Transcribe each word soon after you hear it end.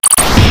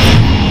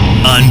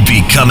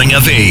Unbecoming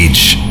of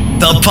Age,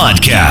 the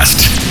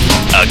podcast.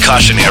 A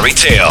cautionary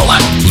tale.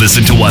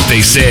 Listen to what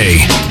they say,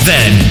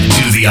 then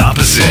do the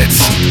opposite.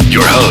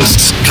 Your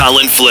hosts,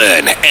 Colin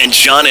Flynn and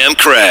John M.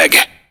 Craig.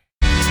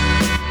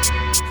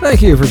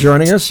 Thank you for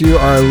joining us. You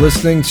are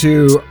listening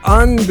to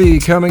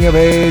Unbecoming of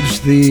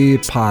Age, the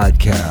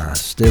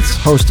podcast. It's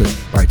hosted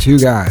by two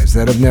guys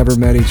that have never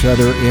met each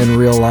other in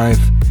real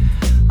life.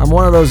 I'm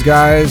one of those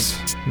guys.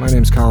 My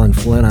name's Colin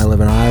Flynn. I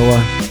live in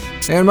Iowa.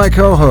 And my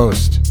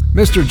co-host,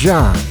 Mr.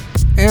 John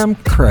M.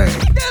 Craig.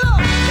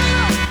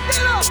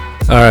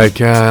 All right,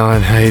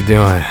 Colin, how you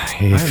doing?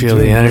 You feel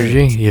the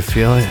energy? You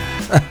feel it?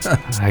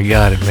 I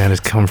got it, man. It's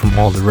coming from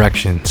all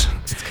directions.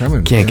 It's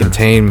coming. Can't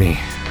contain me.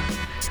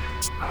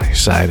 I'm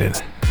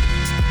excited.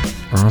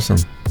 Awesome.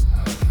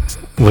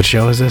 What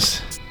show is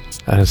this?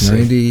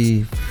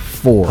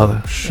 94.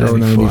 Oh, Show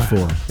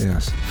 94.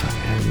 Yes.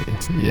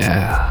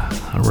 Yeah.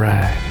 All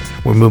right.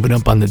 We're moving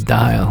up on the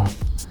dial.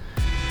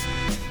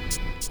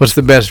 What's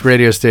the best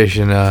radio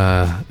station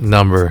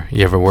number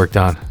you ever worked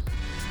on?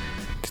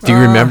 Do you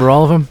remember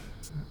all of them?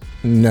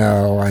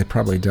 No, I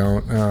probably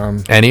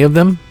don't. Any of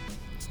them?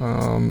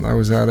 I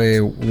was at a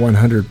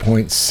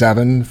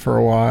 100.7 for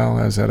a while.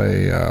 I was at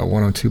a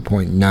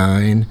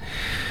 102.9.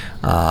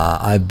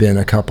 I've been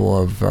a couple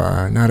of,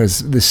 not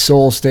as the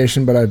sole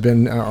station, but I've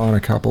been on a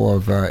couple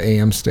of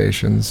AM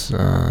stations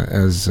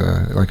as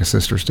like a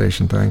sister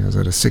station thing. I was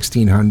at a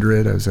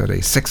 1600. I was at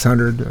a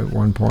 600 at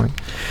one point.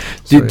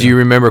 So, do you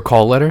remember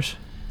call letters?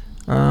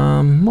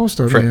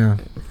 Most of them, yeah.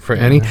 For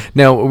any?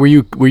 Now, were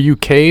you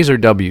K's or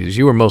W's?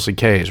 You were mostly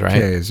K's,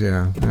 right? K's,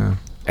 yeah.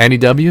 Any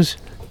W's?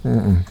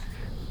 Mm-mm.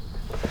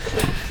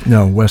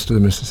 No, west of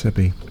the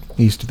Mississippi,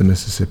 east of the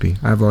Mississippi.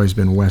 I've always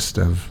been west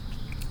of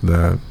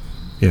the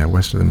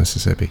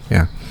Mississippi.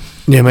 Yeah.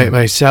 Yeah,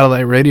 my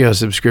satellite radio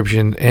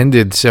subscription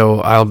ended,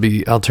 so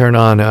I'll turn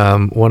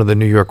on one of the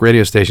New York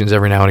radio stations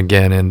every now and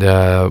again, and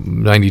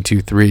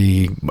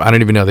 92.3. I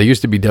don't even know. They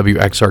used to be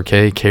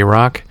WXRK,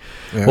 K-Rock.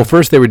 Yeah. Well,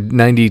 first they were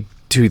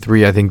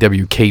 92.3, I think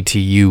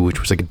WKTU, which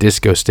was like a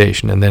disco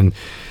station, and then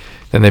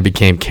they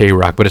became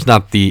K-Rock, but it's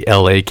not the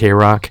LA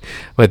K-Rock,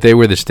 but they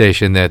were the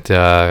station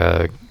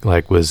that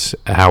was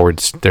Howard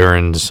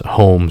Stern's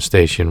home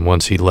station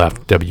once he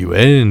left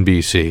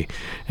WNBC,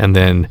 and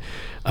then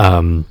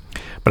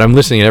but I'm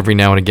listening every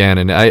now and again,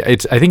 and I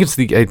think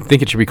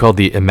it should be called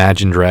the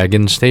Imagine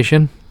Dragons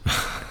station.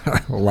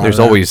 There's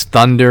always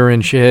thunder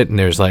and shit, and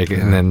there's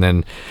and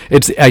then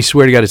it's, I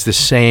swear to God, it's the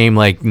same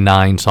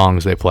 9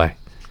 songs they play.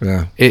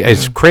 Yeah,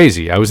 it's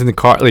crazy. I was in the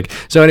car,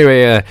 so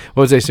anyway,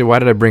 what was I saying? Why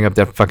did I bring up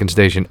that fucking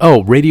station?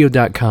 Oh,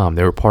 radio.com.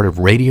 They were part of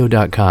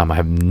radio.com. I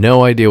have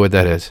no idea what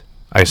that is.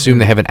 I assume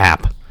they have an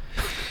app.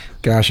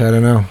 Gosh, I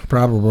don't know.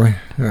 Probably.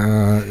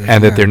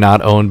 And that they're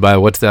not owned by,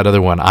 what's that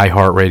other one?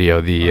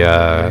 iHeartRadio.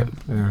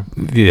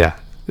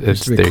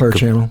 It's the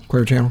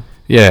Clear Channel.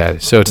 Yeah,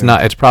 so it's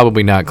not. It's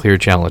probably not Clear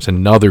Channel. It's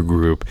another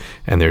group,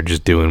 and they're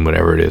just doing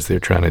whatever it is they're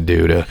trying to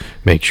do to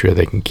make sure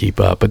they can keep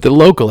up. But the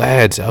local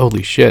ads,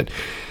 holy shit.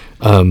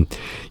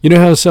 You know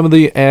how some of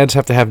the ads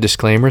have to have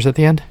disclaimers at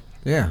the end?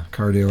 Yeah,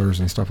 car dealers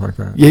and stuff like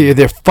that. Yeah,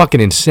 they're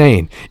fucking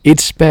insane.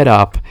 It's sped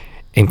up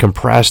and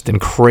compressed and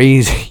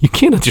crazy. You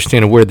can't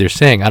understand a word they're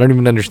saying. I don't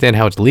even understand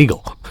how it's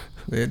legal.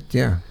 That's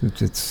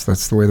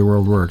the way the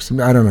world works.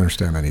 I don't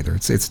understand that either.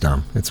 It's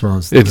dumb.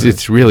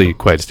 It's really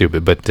quite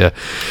stupid. But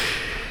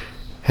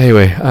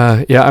anyway,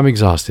 I'm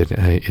exhausted.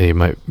 You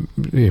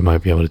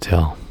might be able to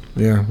tell.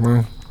 Yeah,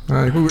 well.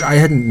 I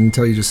hadn't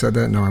until you just said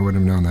that. No, I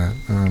wouldn't have known that.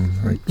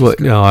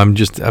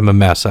 I'm a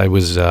mess.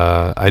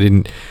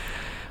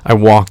 I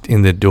walked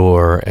in the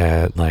door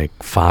at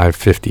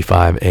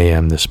 5:55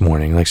 a.m. this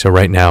morning. So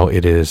right now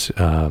it is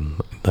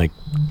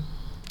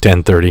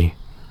 10:30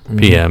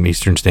 p.m.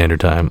 Eastern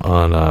Standard Time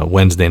on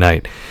Wednesday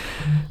night,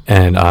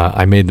 and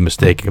I made the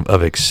mistake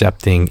of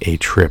accepting a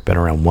trip at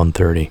around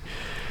 1:30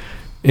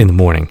 in the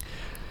morning,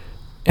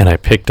 and I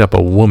picked up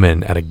a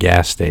woman at a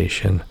gas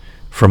station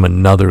from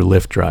another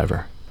Lyft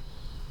driver.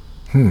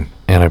 And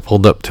I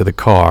pulled up to the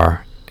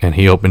car, and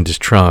he opened his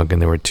trunk, and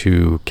there were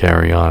 2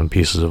 carry-on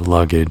pieces of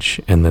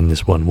luggage, and then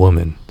this one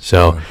woman.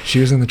 So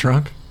she was in the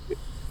trunk?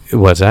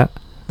 What's that?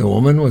 The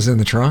woman was in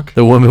the trunk?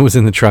 The woman was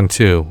in the trunk,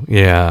 too.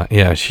 Yeah.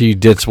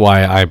 That's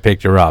why I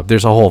picked her up.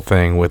 There's a whole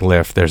thing with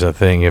Lyft. There's a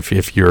thing if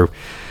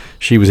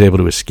she was able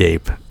to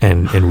escape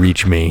and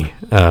reach me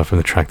from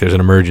the trunk. There's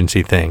an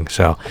emergency thing.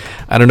 So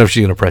I don't know if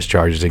she's going to press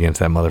charges against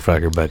that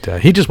motherfucker, but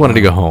he just wanted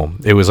to go home.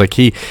 It was like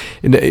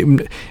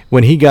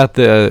when he got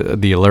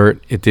the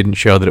alert, it didn't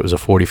show that it was a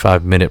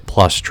 45-minute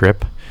plus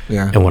trip.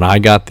 Yeah. And when I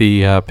got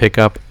the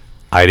pickup,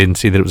 I didn't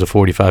see that it was a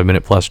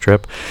 45-minute plus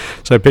trip.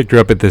 So I picked her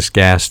up at this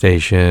gas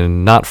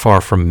station not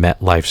far from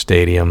MetLife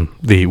Stadium,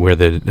 where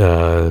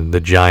the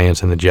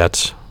Giants and the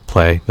Jets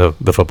play,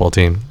 the football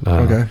team.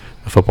 The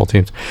football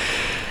teams.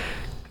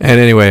 And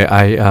anyway,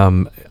 I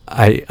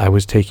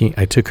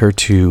took her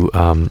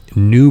to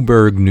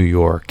Newburgh, New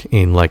York,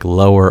 in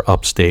lower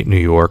upstate New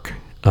York,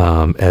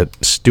 at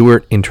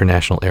Stewart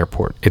International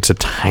Airport. It's a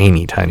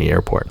tiny, tiny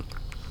airport.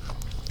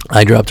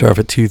 I dropped her off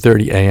at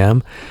 2:30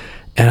 a.m.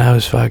 and I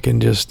was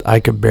fucking I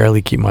could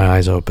barely keep my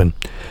eyes open.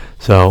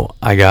 So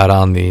I got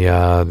on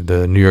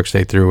the New York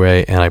State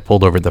Thruway, and I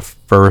pulled over the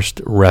first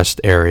rest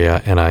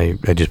area, and I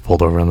just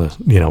pulled over on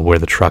the, where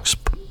the trucks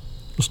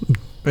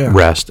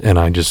rest, and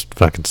I just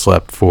fucking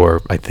slept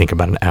for, I think,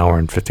 about an hour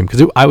and 15,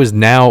 because I was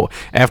now,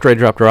 after I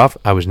dropped her off,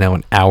 I was now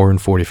an hour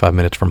and 45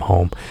 minutes from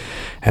home,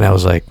 and I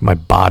was like, my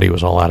body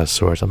was all out of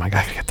sorts. I'm like,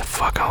 I gotta get the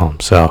fuck home.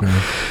 So,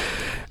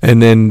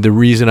 and then the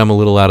reason I'm a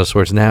little out of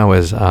sorts now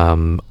is,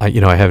 I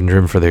haven't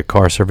driven for the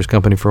car service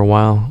company for a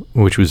while,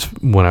 which was,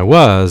 when it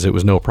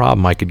was no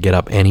problem. I could get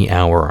up any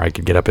hour. I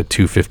could get up at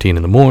 2:15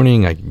 in the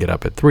morning. I could get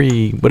up at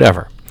 3,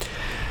 whatever.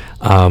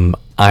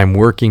 I'm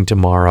working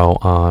tomorrow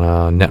on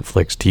a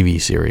Netflix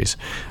TV series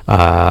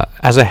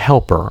as a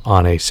helper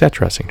on a set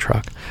dressing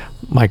truck.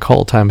 My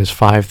call time is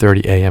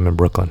 5:30 a.m. in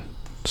Brooklyn,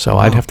 so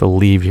I'd have to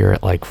leave here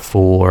at like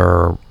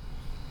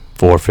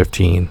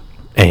 4:15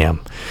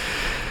 a.m.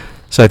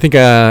 So I think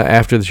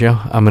after the show,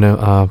 I'm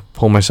gonna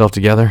pull myself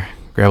together,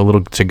 grab a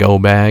little to-go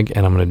bag,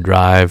 and I'm gonna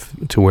drive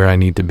to where I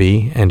need to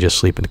be and just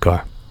sleep in the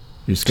car.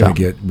 You're just going to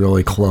get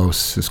really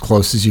close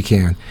as you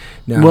can.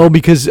 Now, well,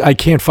 because I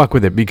can't fuck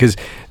with it, because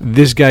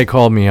this guy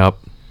called me up.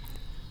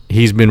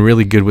 He's been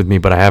really good with me,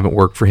 but I haven't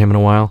worked for him in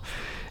a while.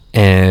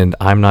 And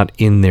I'm not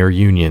in their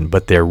union,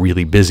 but they're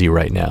really busy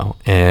right now.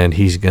 And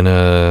he's going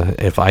to,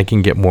 if I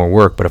can get more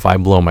work, but if I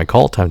blow my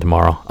call time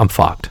tomorrow, I'm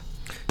fucked.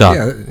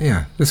 Done.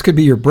 Yeah. This could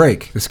be your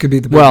break. This could be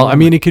the break. Well, I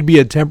mean, it could be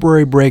a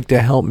temporary break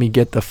to help me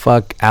get the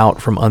fuck out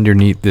from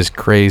underneath this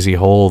crazy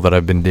hole that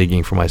I've been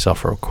digging for myself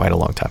for quite a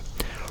long time.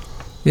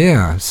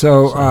 Yeah,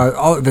 so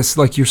all this,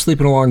 like, you're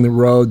sleeping along the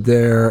road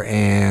there,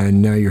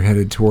 and now you're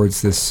headed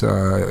towards this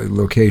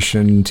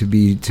location to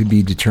be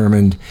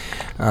determined.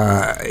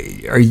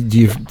 Do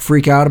you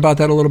freak out about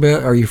that a little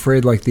bit? Are you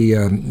afraid, like,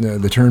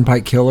 the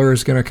Turnpike Killer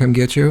is going to come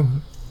get you?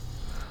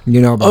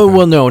 You know? About that?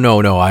 Well,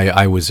 no.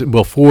 I was,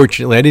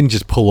 fortunately, I didn't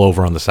just pull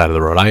over on the side of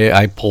the road.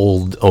 I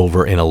pulled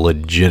over in a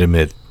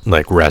legitimate,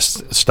 like,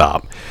 rest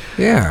stop.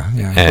 Yeah.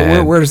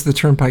 So where does the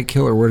Turnpike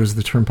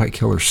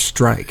Killer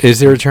strike? Is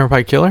there a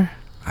Turnpike Killer?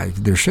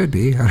 There should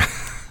be.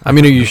 I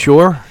mean, are you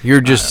sure?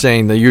 You're just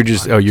saying that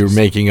you're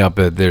making up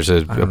that there's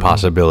a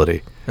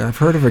possibility. I've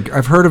heard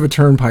of a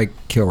Turnpike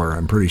Killer.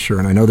 I'm pretty sure,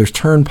 and I know there's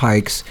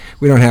turnpikes.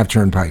 We don't have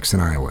turnpikes in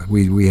Iowa.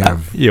 We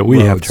have we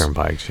roads. have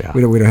turnpikes. Yeah,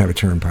 we don't have a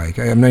turnpike.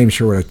 I'm not even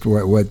sure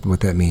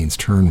what that means.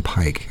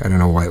 Turnpike. I don't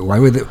know why.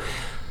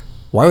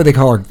 Why would they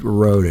call a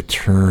road a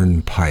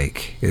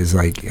turnpike? Is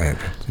like, it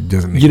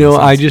doesn't make sense.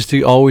 I just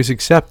always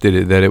accepted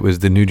it that it was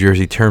the New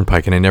Jersey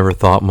Turnpike, and I never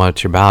thought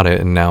much about it.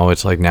 And now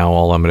it's like, now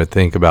all I'm going to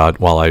think about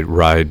while I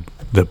ride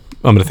I'm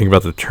going to think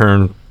about the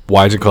turn.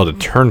 Why is it called a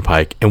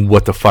turnpike? And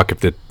what the fuck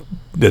if the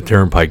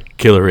Turnpike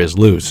Killer is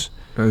loose?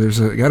 There's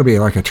got to be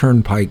like a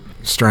turnpike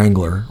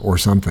strangler or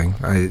something.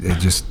 It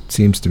just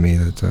seems to me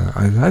that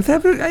I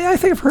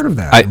think I've heard of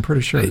that. I'm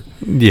pretty sure.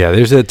 Yeah,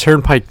 there's a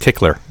turnpike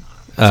tickler.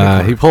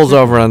 He pulls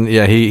over on,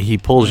 he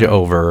pulls you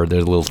over.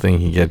 There's a little thing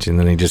he gets you, and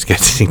then he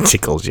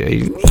tickles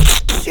you.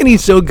 And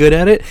he's so good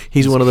at it.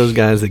 He's one of those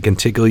guys that can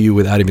tickle you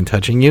without even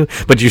touching you,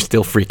 but you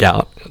still freak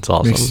out. It's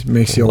awesome.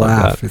 Makes you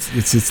laugh.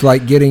 It's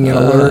like getting an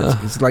alert.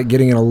 It's like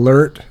getting an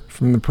alert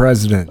from the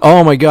president.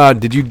 Oh my God!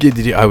 Did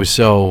you? I was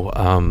so.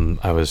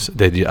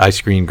 I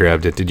screen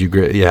grabbed it. Did you?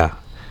 Yeah.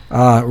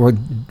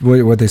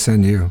 What they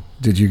send you?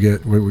 Did you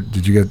get?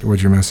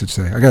 What'd your message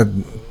say?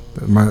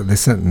 They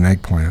sent an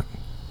eggplant.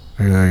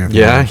 You got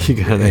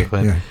an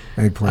eggplant. Yeah,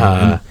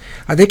 eggplant.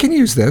 They can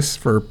use this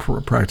for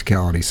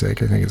practicality's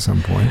sake, I think, at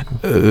some point.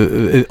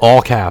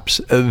 All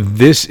caps.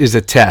 This is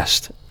a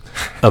test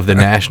of the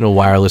National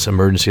Wireless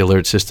Emergency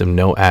Alert System.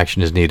 No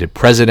action is needed.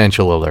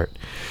 Presidential alert.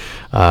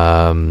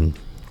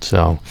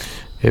 So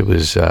it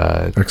was...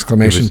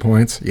 exclamation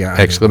points? Yeah.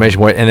 Exclamation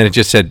point. And then it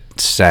just said,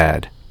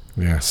 sad.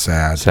 Yeah,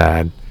 sad.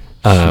 Sad.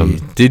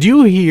 Did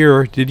you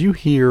hear...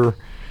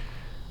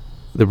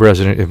 the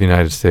President of the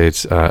United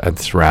States at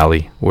this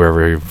rally,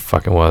 wherever he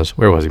fucking was.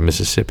 Where was he?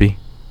 Mississippi?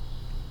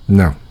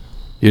 No.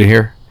 You didn't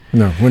hear?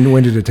 No.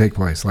 When did it take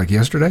place? Like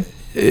yesterday?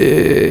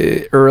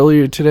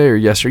 Earlier today or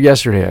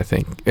yesterday, I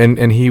think.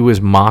 And he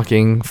was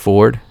mocking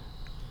Ford.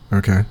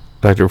 Okay.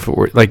 Dr.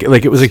 Ford. Like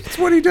it was like... It's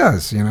what he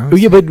does, you know?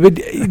 Yeah, but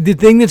the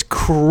thing that's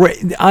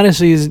crazy,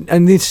 honestly, is,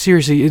 and this,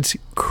 seriously, it's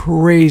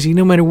crazy,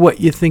 no matter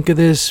what you think of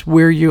this,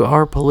 where you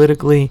are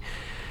politically...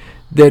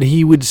 that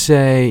he would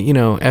say,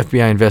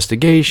 FBI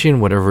investigation,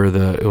 whatever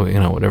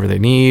whatever they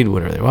need,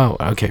 whatever they want.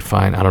 Okay,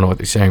 fine. I don't know what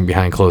they're saying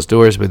behind closed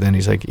doors, but then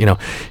he's like,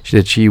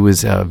 that she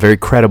was very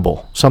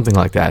credible, something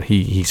like that.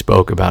 He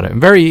spoke about it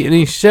and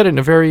he said it in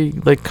a very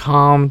like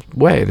calm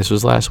way. This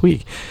was last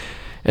week,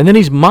 and then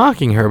he's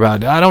mocking her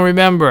about, I don't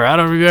remember,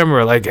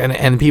 like,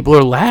 and people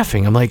are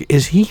laughing. I'm like,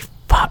 is he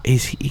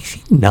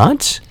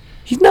nuts?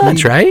 He's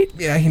nuts, right?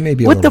 Yeah, he may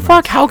be. What the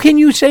fuck? How can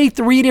you say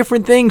 3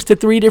 different things to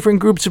 3 different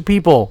groups of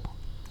people?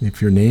 If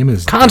your name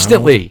is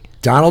constantly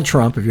Donald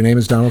Trump, if your name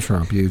is Donald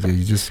Trump, you go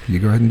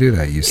ahead and do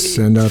that. You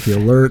send out the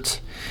alert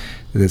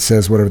that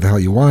says whatever the hell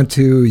you want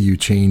to. You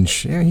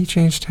change. Yeah, he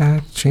changed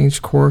tack,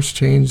 changed course,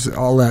 changed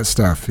all that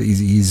stuff.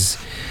 He's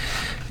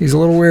a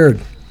little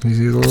weird. He's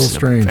a little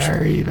strange.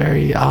 Very,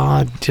 very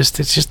odd. It's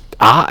just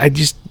odd.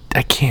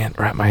 I can't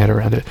wrap my head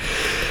around it.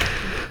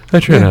 I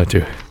try not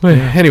to. But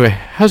anyway,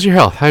 how's your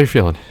health? How are you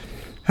feeling?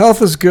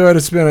 Health is good.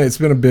 It's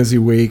been a busy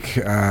week.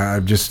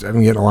 I've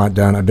been getting a lot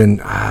done. I've been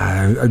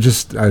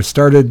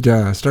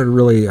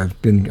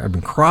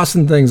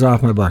crossing things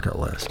off my bucket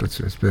list.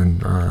 It's been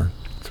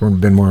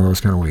one of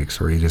those kind of weeks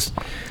where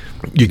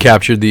you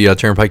captured the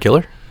Turnpike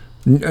Killer.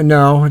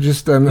 No, I'm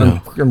just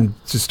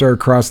started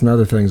crossing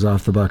other things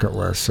off the bucket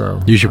list.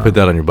 So you should put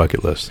that on your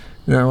bucket list.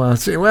 No,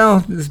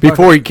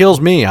 before he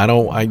kills me, you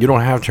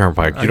don't have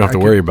Turnpike. You don't have to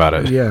worry about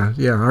it.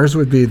 Yeah. Ours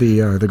would be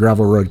the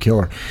gravel road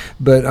killer,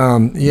 but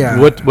yeah.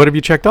 What have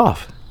you checked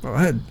off?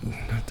 I'm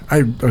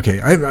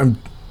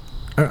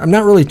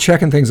not really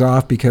checking things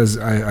off because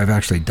I've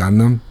actually done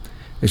them.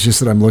 It's just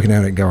that I'm looking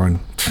at it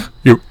going,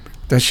 you're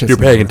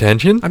paying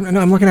attention?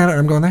 I'm looking at it.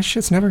 I'm going, that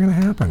shit's never going to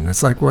happen.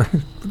 It's like, what?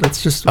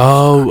 That's just.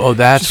 Oh,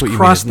 that's what you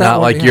mean. It's not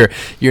like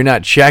you're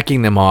not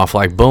checking them off.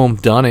 Like, boom,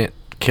 done it,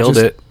 killed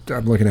it.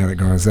 I'm looking at it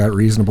going, is that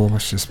reasonable?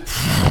 Let's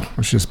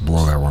just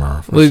blow that one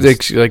off.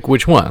 Like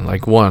which one?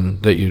 Like one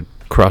that you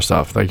crossed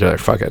off. Like, you're like,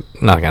 fuck it,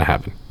 not going to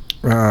happen.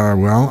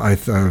 Well, I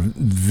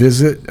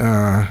visit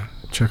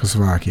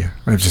Czechoslovakia.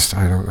 I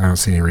don't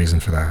see any reason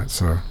for that.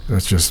 So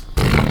that's just.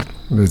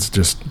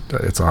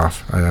 It's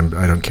off. I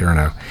don't care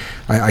now.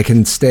 I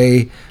can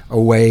stay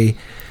away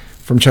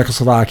from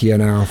Czechoslovakia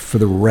now for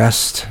the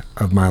rest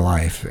of my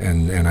life,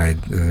 and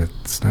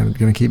it's not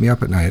going to keep me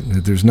up at night.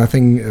 There's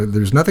nothing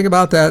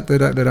about that I'm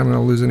going to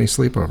lose any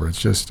sleep over. It's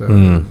just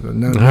none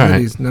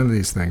of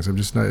these things. I'm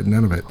just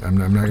none of it. I'm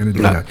not going to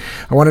do that.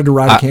 I wanted to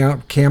ride a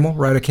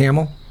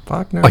camel.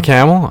 Fuck no. A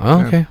camel?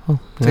 Oh, okay. I'm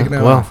taking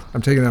that off. I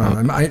don't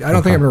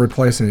think I'm going to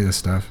replace any of this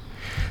stuff.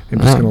 I'm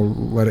just going to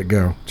let it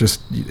go.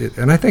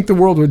 And I think the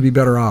world would be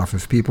better off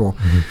if people,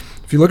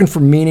 if you're looking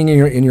for meaning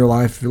in your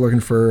life, if you're looking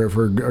for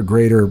a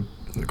greater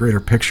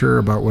picture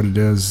about what it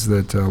is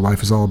that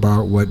life is all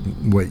about, what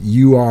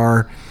you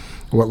are,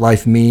 what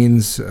life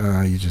means,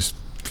 you just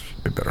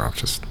be better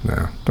off.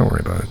 Don't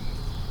worry about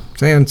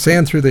it.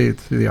 Sand through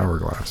the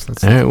hourglass.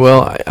 That's all right.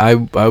 Well, I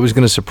was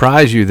going to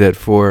surprise you that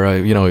for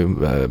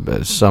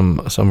some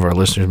of our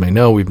listeners may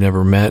know we've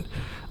never met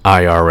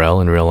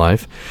IRL in real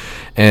life.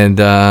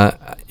 And,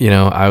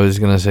 I was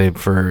going to say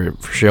for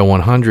show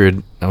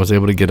 100, I was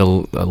able to get a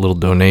little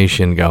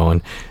donation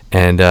going.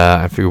 And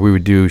I figured we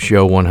would do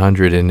show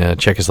 100 in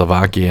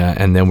Czechoslovakia,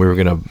 and then we were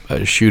going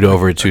to shoot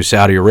over to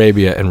Saudi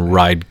Arabia and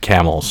ride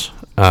camels,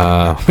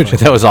 which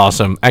that was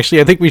awesome.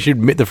 Actually, I think we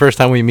should, the first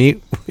time we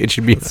meet, it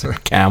should be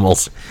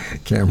camels.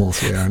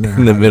 Camels, yeah. No,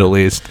 in the Middle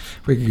East.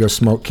 We could go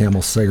smoke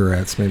camel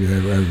cigarettes. Maybe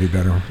that would be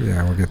better.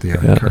 Yeah, we'll get the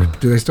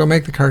do they still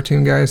make the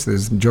cartoon guys?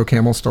 Does Joe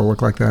Camel still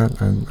look like that?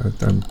 I'm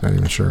not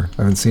even sure.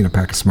 I haven't seen a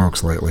pack of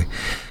smokes lately.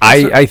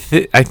 I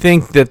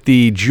think that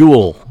the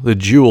Jewel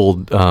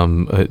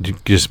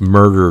just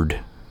murdered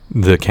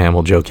the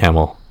camel, Joe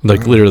Camel.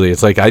 Like, literally,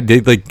 it's like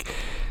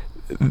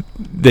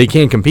they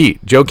can't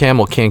compete. Joe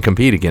Camel can't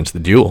compete against the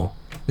Jewel.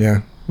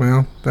 Yeah.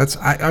 Well,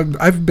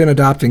 I've been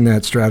adopting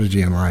that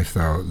strategy in life,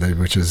 though,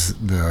 which is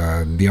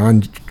the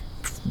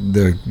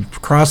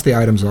cross the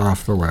items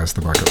off the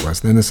bucket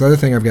list. And this other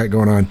thing I've got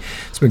going on,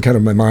 it's been kind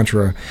of my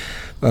mantra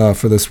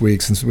for this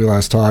week since we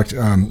last talked,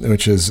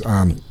 which is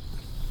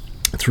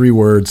 3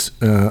 words.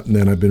 And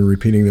then I've been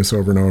repeating this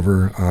over and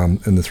over.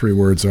 And the 3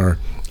 words are,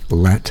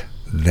 let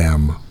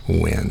them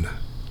win.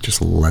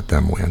 Just let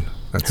them win.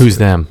 Who's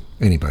them?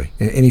 Anybody.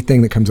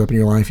 Anything that comes up in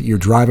your life. You're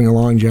driving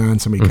along, John,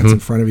 somebody cuts in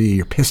front of you,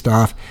 you're pissed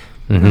off.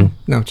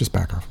 No, just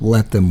back off.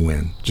 Let them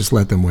win. Just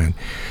let them win.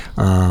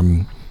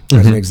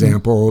 As an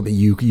example,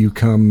 you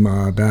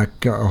come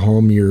back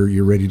home,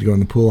 you're ready to go in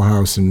the pool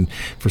house, and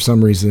for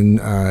some reason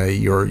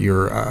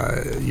your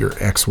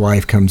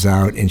ex-wife comes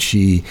out and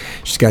she's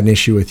got an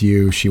issue with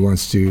you. She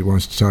wants to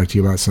talk to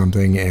you about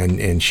something,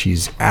 and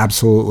she's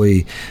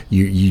absolutely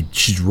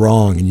she's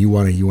wrong, and you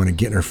want to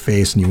get in her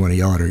face and you want to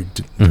yell at her.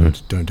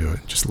 Don't do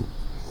it. Just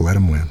let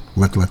them win.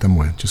 Let them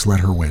win. Just let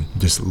her win.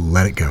 Just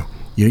let it go.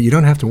 You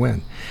don't have to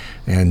win,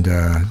 and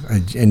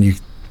you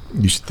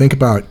should think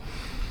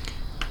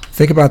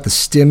about the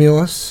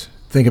stimulus,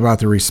 think about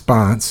the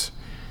response,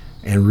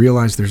 and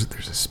realize there's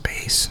a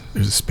space.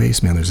 There's a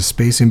space, man. There's a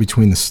space in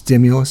between the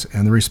stimulus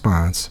and the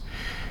response,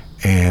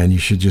 and you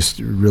should just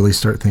really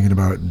start thinking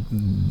about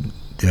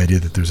the idea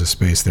that there's a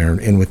space there.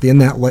 And within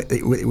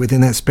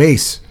that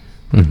space,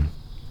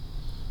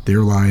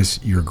 there lies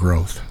your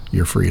growth,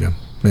 your freedom.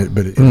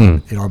 But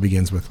it all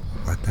begins with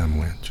let them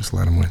win. Just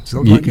let them win.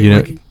 So like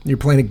you're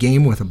playing a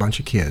game with a bunch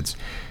of kids.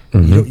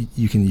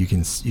 You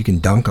can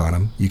dunk on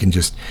them. You can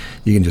just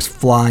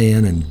fly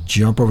in and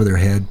jump over their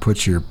head,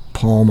 put your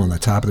palm on the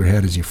top of their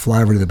head as you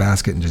fly over to the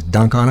basket and just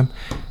dunk on them.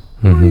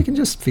 Or you can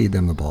just feed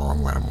them the ball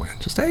and let them win.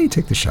 Just, hey,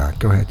 take the shot.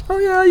 Go ahead. Oh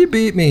yeah, you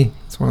beat me.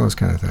 It's one of those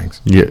kind of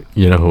things. Yeah,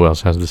 you know who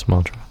else has this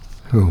mantra?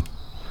 Who?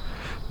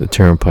 The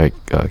Turnpike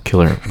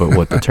Killer. But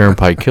what the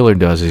Turnpike Killer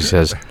does is he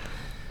says,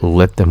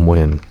 "Let them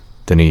win."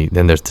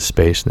 Then there's the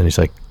space, and then he's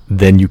like,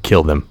 "Then you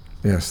kill them."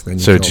 Yes. Then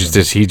you so it's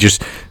just he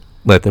just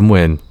let them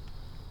win.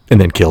 And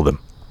then kill them.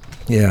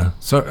 Yeah.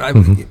 So I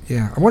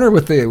wonder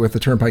with the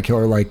Turnpike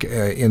Killer, like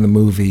in the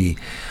movie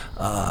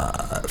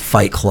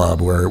Fight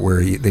Club,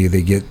 where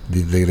they get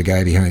the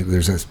guy behind.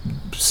 There's a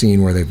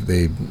scene where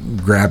they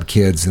grab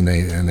kids and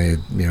they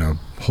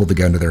hold the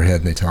gun to their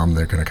head and they tell them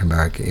they're going to come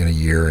back in a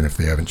year, and if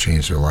they haven't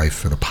changed their life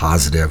for the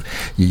positive,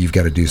 you've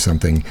got to do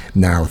something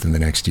now within the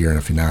next year, and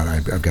if you're not,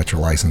 I've got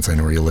your license, I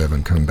know where you live,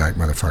 I'm coming back,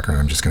 motherfucker, and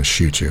I'm just going to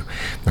shoot you.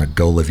 Now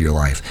go live your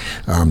life.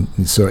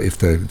 So if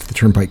the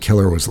Turnpike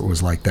Killer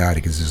was like that,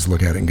 he could just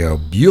look at it and go,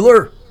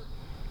 Bueller,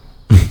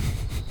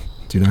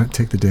 do not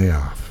take the day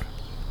off.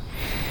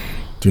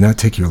 Do not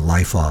take your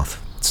life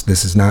off.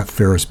 This is not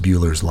Ferris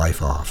Bueller's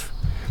life off,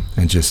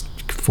 and just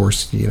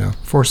force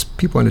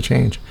people into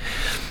change.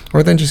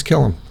 Or then just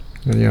kill them,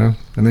 and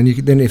then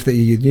if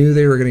you knew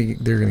they were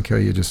gonna kill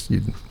you,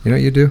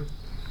 you do.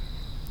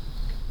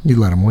 You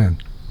let them win.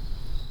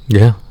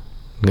 Yeah,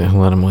 let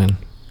them win.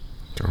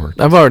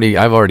 I've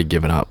already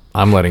given up.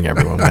 I'm letting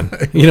everyone win.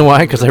 You know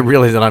why? Because I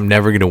realize that I'm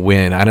never gonna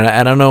win.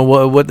 I don't know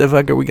what the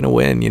fuck are we gonna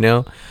win?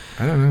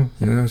 I don't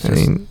know. It's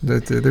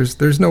just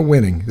there's no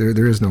winning.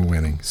 There is no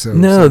winning. So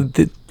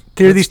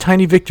there are these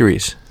tiny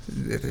victories.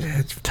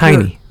 It's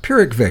tiny.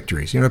 Pyrrhic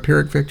victories. You know what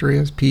Pyrrhic victory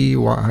is? How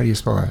do you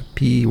spell that?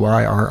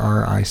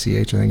 Pyrrich, I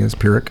think it is.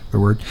 Pyrrhic, the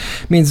word.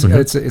 It means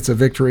it's a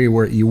victory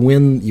where you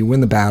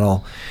win the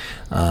battle,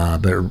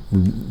 but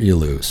you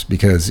lose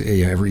because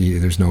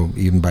there's no,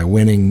 even by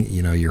winning,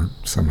 you're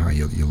somehow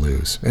you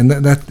lose, and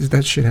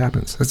that shit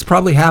happens. That's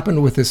probably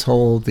happened with this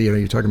whole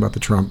you're talking about the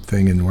Trump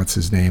thing and what's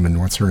his name and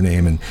what's her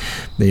name, and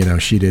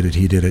she did it,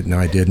 he did it, no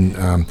I didn't.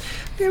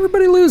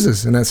 Everybody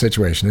loses in that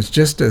situation. It's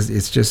just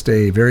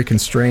a very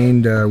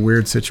constrained,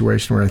 weird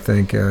situation where I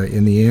think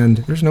in the end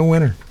there's no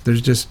winner.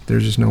 There's just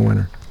no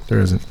winner. There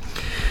isn't.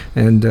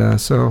 And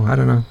so I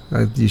don't know.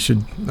 You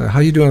should. How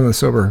you doing on the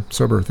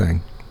sober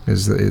thing? You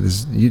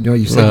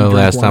said. Well,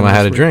 last time I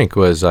had a drink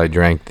was I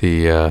drank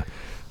the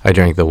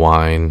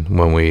wine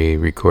when we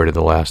recorded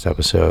the last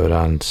episode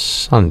on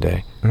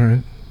Sunday. All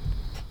right.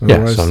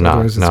 So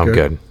now I'm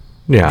good.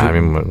 Yeah,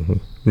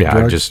 drugs?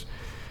 I just.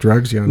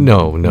 Drugs?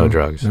 No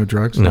drugs. No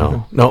drugs?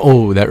 No.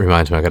 Oh, that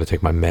reminds me. I got to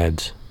take my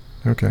meds.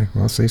 Okay.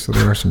 Well, see, so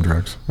there are some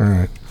drugs. All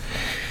right.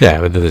 Yeah,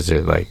 but this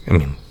is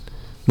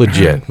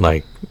legit.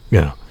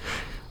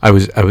 I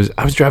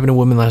was driving a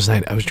woman last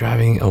night. I was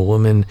driving a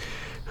woman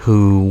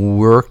who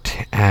worked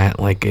at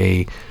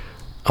a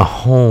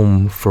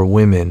home for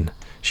women.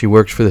 She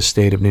worked for the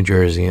state of New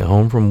Jersey, a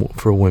home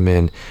for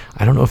women.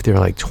 I don't know if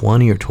they're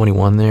 20 or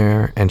 21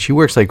 there, and she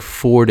works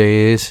 4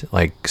 days,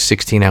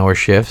 16-hour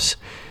shifts.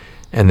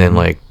 And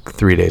then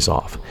 3 days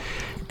off.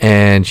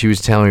 And she was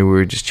telling me, we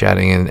were just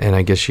chatting, and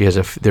I guess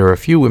there are a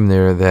few women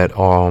there that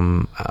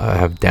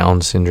have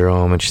Down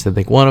syndrome, and she said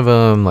one of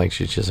them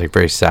she's just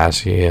very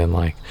sassy and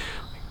but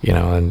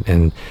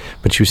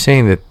she was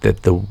saying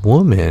that the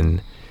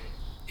woman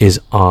is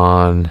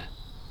on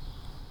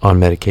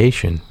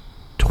medication,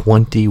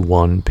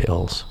 21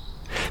 pills.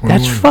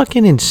 That's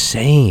fucking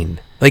insane.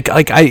 She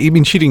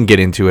didn't get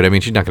into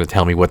it. She's not going to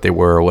tell me what they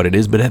were or what it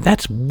is, but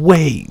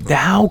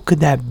how could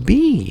that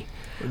be?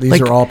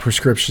 These are all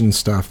prescription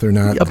stuff. They're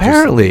not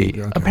apparently.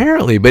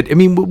 But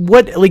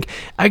what?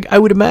 I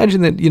would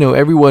imagine that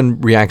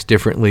everyone reacts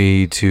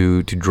differently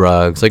to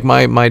drugs.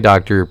 My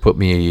doctor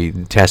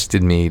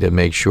tested me to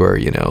make sure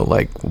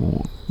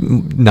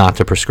not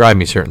to prescribe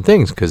me certain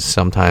things because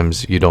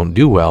sometimes you don't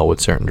do well with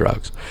certain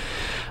drugs.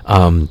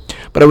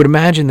 But I would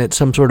imagine that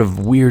some sort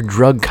of weird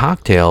drug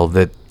cocktail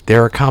that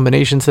there are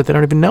combinations that they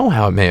don't even know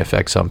how it may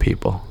affect some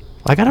people.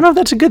 I don't know if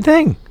that's a good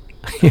thing.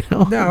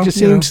 No, it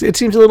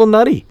seems a little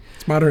nutty.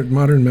 It's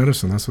modern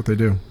medicine. That's what they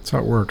do. That's how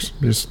it works.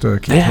 Just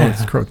keep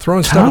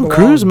throwing stuff. Tom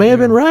Cruise may have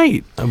been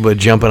right, but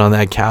jumping on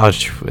that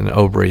couch in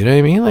Oprah, you know what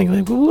I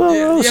mean?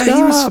 Whoa, stop.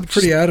 He was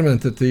pretty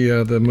adamant that the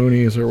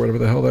Moonies or whatever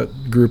the hell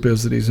that group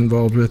is that he's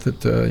involved with.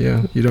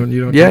 You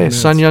don't. Yeah,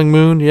 Sun Young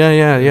Moon.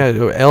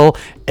 Yeah.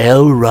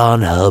 L.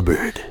 Ron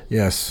Hubbard.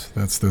 Yes,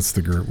 that's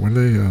the group. What are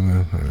they?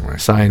 Anyway.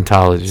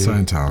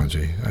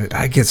 Scientology.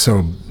 I get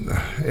so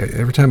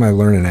every time I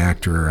learn an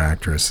actor or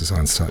actress is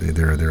on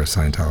they're a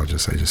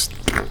Scientologist.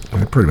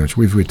 I pretty much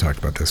we talked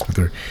about this, but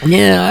they're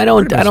I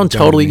don't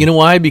totally. You know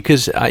why?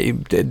 Because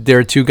there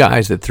are two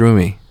guys that threw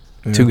me.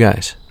 Yeah. Two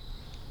guys.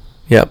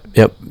 Yep.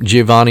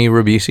 Giovanni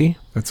Ribisi.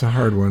 That's a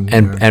hard one.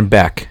 And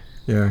Beck.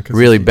 Yeah,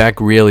 really,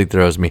 Beck really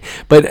throws me.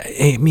 But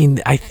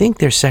I think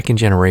they're second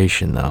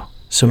generation though.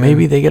 So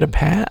maybe they get a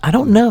pass. I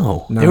don't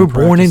know. They were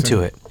born into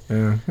it.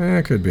 Yeah,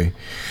 it could be.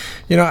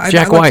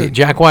 Jack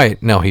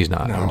White. No, he's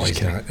not. No, I'm just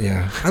kidding. Not.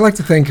 Yeah, I like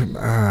to think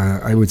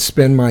I would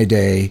spend my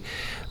day,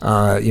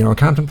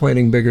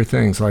 contemplating bigger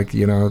things like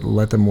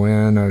let them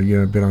win. A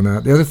bit on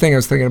that. The other thing I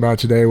was thinking about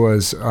today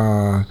was.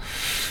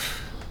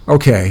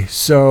 Okay,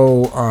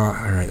 so all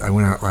right, I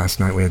went out last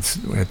night. We had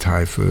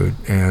Thai food,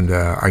 and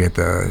I get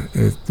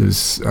it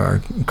was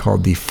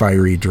called the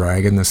Fiery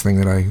Dragon. This thing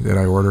that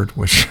I ordered,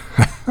 which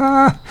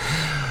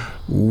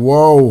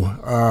whoa,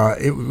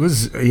 it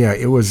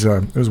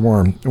was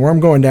warm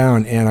going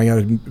down, and I got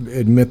to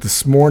admit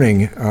this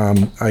morning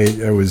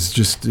I was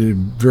just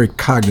very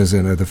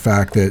cognizant of the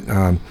fact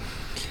that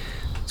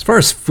As far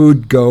as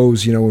food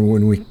goes,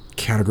 when we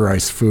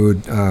categorize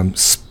food,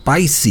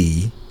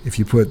 spicy, if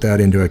you put that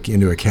into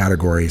a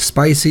category,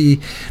 spicy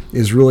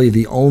is really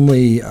the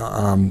only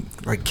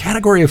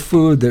category of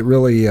food that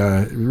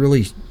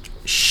really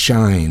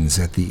shines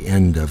at the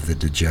end of the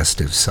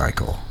digestive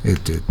cycle.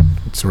 It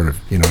sort of,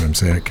 you know what I'm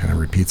saying? It kind of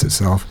repeats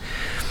itself.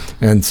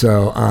 And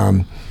so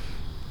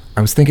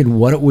I was thinking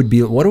what it would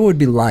be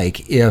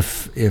like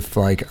if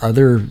like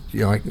other,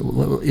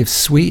 if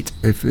sweetness.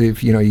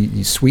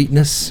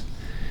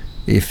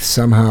 If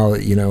somehow,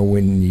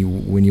 when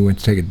you went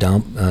to take a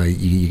dump,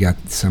 you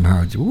got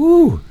somehow,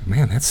 ooh,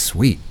 man, that's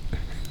sweet.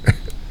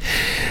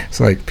 It's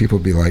like people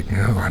would be like,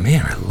 oh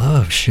man, I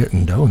love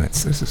shitting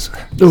donuts. This is.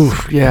 Ooh,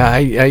 yeah,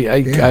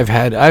 yeah.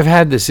 I've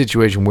had this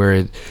situation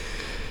where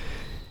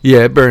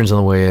it burns on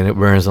the way in, it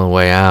burns on the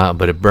way out,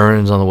 but it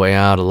burns on the way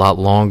out a lot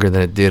longer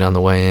than it did on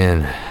the way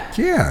in.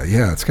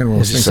 Yeah, it's kind of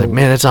one of those things. It's like,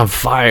 man, that's on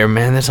fire,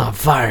 man, that's on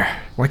fire.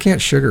 Why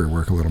can't sugar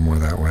work a little more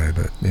that way?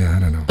 But yeah, I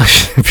don't know.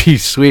 It'd be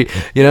sweet.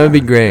 It'd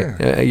be great.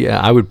 Yeah,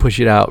 I would push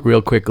it out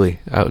real quickly.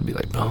 I would be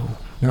like, oh.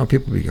 No,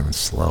 people be going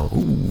slow.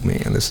 Ooh,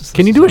 man, this is.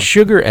 Can you do a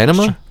sugar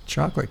enema?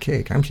 Chocolate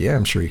cake. I'm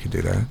sure you could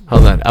do that.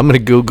 Hold on, I'm gonna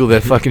Google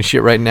that fucking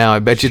shit right now. I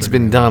bet you it's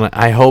been done.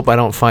 I hope I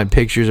don't find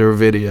pictures or a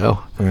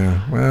video.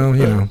 Yeah.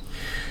 Well,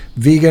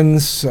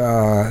 vegans,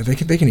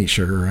 they can eat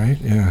sugar, right?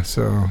 Yeah.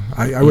 So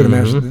I would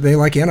imagine they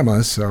like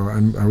enemas. So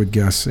I would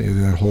guess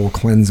that whole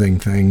cleansing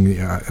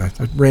thing. I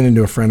ran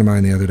into a friend of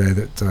mine the other day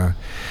that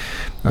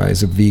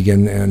is a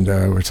vegan,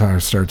 and we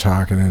started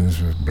talking, and it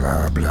was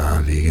blah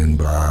blah vegan,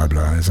 blah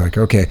blah. It's like,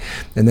 okay,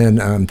 and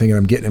then I'm thinking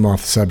I'm getting him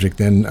off the subject.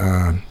 Then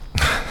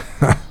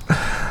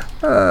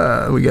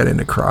we got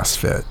into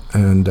CrossFit,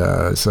 and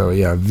so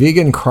yeah,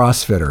 vegan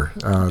CrossFitter.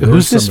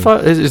 Who's this?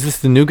 Is this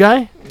the new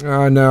guy?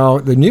 No,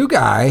 the new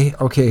guy.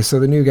 Okay, so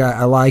the new guy.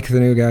 I like the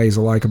new guy. He's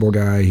a likable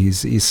guy.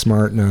 He's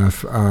smart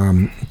enough.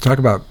 Talk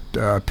about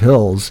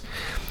pills.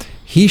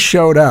 He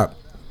showed up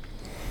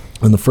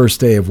on the first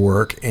day of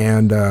work,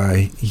 and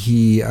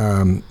he.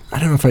 I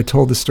don't know if I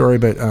told the story,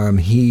 but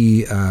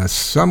he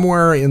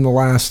somewhere in the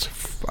last,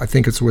 I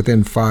think it's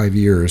within 5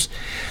 years,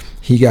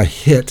 he got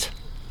hit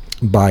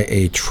by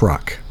a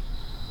truck.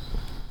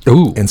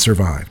 Ooh. And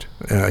survived.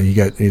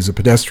 He's a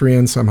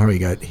pedestrian. Somehow he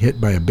got hit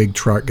by a big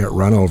truck, got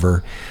run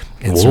over,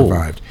 and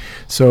survived.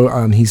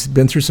 So he's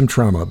been through some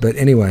trauma. But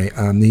anyway,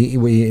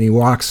 he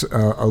walks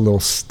a little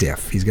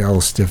stiff. He's got a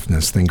little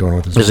stiffness thing going on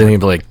with his. Is there any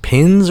like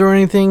pins or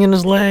anything in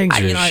his legs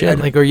or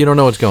shit? Or you don't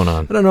know what's going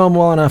on? I don't know him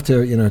well enough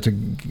to to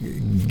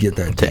get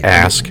that to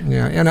ask.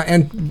 Yeah,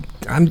 and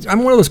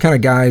I'm one of those kind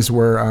of guys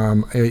where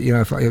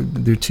if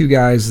there are two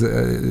guys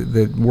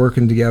that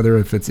working together,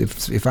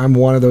 if I'm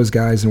one of those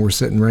guys and we're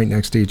sitting right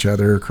next to each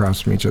other,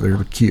 across from each other,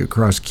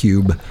 across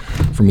cube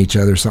from each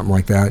other, something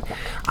like that,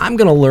 I'm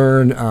going to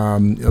learn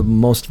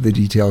most of the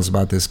details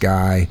about this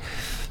guy.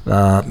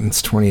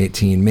 It's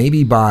 2018.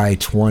 Maybe by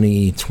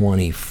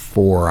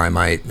 2024, I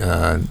might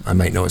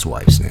know his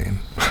wife's name.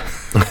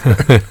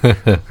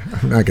 I'm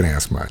not going to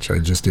ask much. I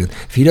just did.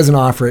 If he doesn't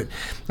offer it,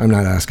 I'm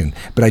not asking.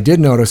 But I did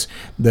notice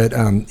that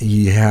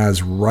he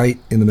has right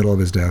in the middle of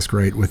his desk,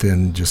 right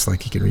within, just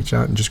like he can reach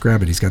out and just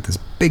grab it. He's got this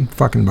big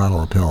fucking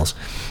bottle of pills,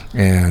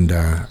 and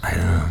I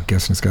don't know. I'm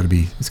guessing it's got to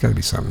be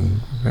something.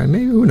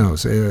 Maybe, who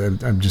knows?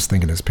 I'm just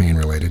thinking it's pain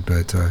related,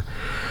 but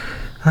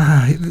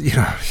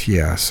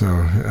yeah.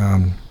 So.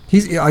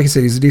 He's, like I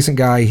said, he's a decent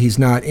guy. He's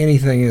not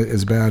anything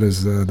as bad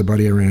as the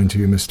buddy I ran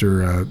into,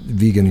 Mr.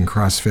 Vegan and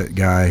CrossFit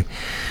guy.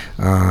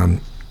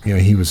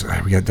 He was.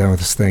 We got done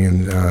with this thing,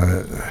 and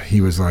he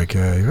was like,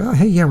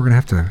 "Hey, yeah, we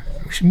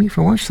should meet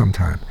for lunch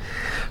sometime."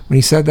 When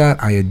he said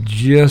that, I had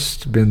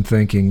just been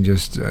thinking,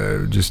 just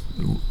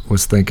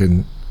was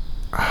thinking,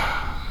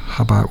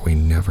 how about we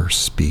never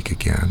speak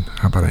again?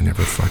 How about I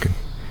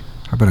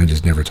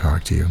just never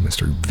talk to you,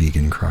 Mr.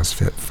 Vegan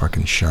CrossFit?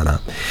 Fucking shut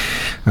up.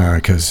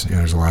 Because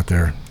there's a lot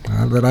there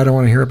that I don't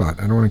want to hear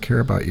about. I don't want to care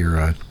about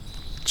your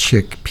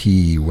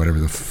chickpea, whatever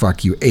the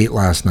fuck you ate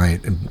last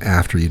night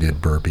after you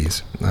did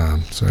burpees.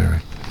 So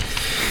anyway.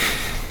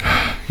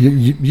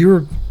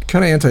 You're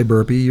kind of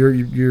anti-burpee.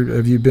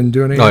 Have you been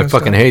doing anything? No, I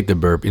fucking hate the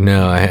burpee.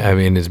 No, I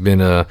mean, it's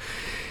been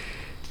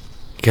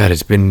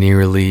it's been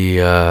nearly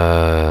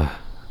a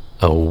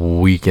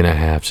week and a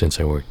half since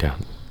I worked out.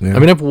 Yeah. I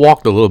mean, I've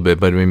walked a little bit,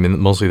 but I mean,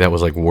 mostly that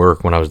was like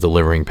work when I was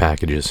delivering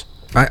packages.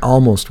 I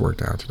almost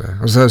worked out today.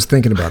 I was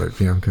thinking about it.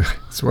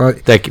 So,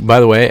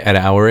 by the way, at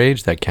our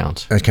age, that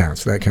counts. That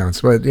counts.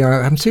 But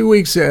I'm 2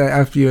 weeks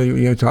after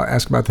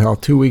ask about the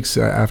health. 2 weeks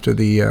after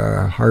the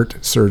heart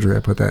surgery.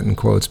 I put that in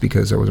quotes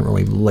because I wasn't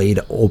really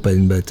laid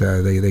open, but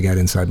they got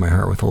inside my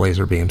heart with a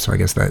laser beam. So I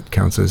guess that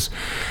counts as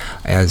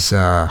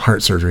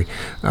heart surgery.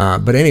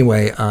 But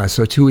anyway,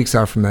 so 2 weeks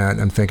out from that,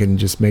 I'm thinking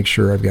just make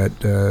sure I've got.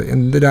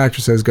 And the doctor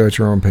says go at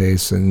your own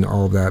pace and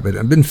all of that. But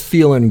I've been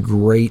feeling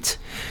great.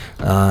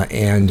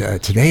 And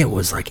today it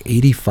was like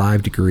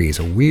 85 degrees,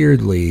 a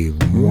weirdly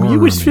warm. It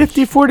was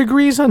 54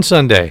 degrees on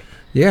Sunday.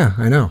 Yeah,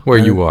 I know. Where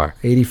you are.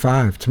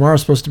 85.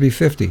 Tomorrow's supposed to be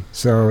 50.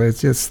 So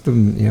it's the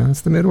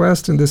it's the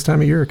Midwest, and this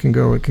time of year it can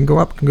go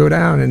up, can go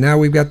down, and now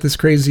we've got this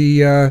crazy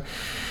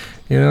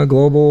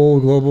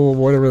global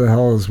whatever the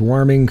hell is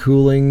warming,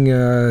 cooling.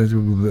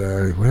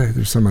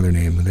 There's some other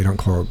name. They don't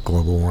call it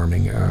global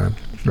warming.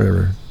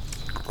 Whatever.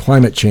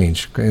 Climate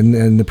change,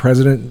 and the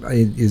president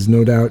is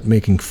no doubt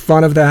making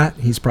fun of that.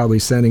 He's probably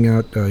sending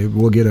out.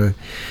 We'll get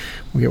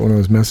one of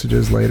those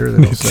messages later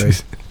that'll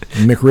say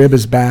McRib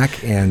is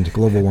back and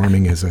global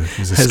warming is a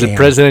scam. A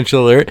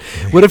presidential alert.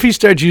 What if he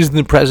starts using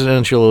the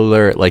presidential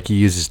alert like he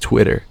uses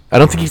Twitter? I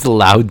don't think he's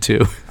allowed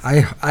to.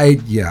 I'm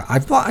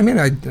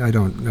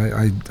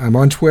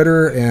on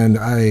Twitter, and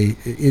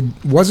it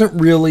wasn't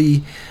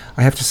really.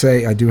 I have to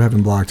say I do have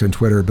him blocked on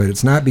Twitter, but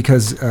it's not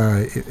because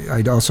I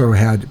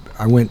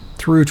went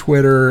through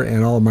Twitter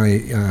and all of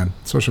my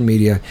social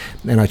media,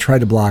 and I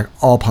tried to block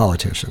all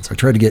politicians. I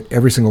tried to get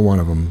every single one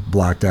of them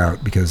blocked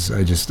out because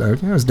I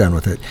was done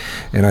with it,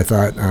 and I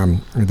thought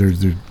I'm going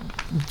to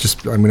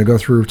go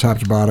through top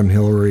to bottom,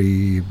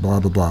 Hillary,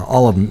 blah blah blah,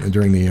 all of them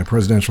during the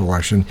presidential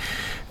election,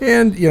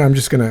 and I'm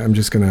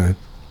going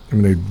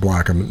to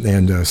block them,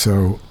 and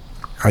so.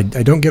 I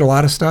don't get a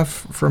lot of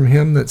stuff from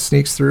him that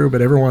sneaks through,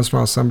 but every once in a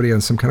while somebody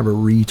on some kind of a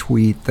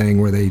retweet thing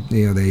where they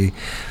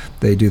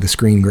do the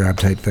screen grab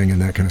type thing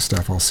and that kind of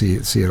stuff, I'll see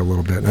it a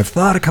little bit. And I've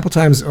thought a couple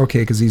times,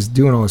 okay, because he's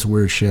doing all this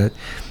weird shit.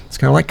 It's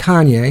kind of like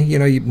Kanye,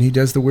 he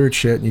does the weird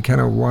shit and you kind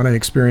of want to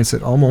experience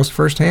it almost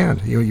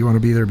firsthand. You want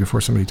to be there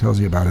before somebody tells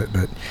you about it,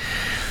 but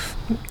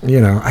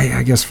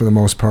I guess for the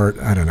most part,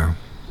 I don't know.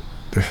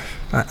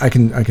 I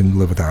can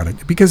live without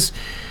it because.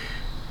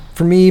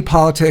 For me,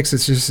 politics,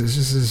 it's just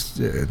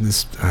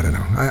this. I don't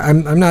know.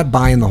 I'm not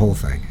buying the whole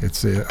thing.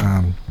 It's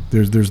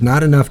there's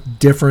not enough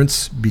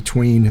difference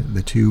between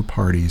the two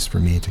parties for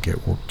me to get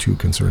too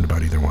concerned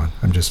about either one.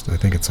 I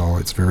think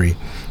it's very,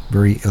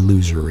 very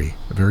illusory.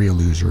 Very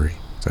illusory.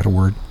 Is that a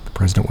word the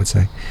president would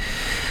say?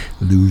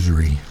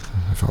 Illusory.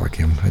 I felt like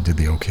him. I did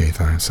the okay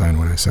sign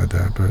when I said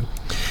that, but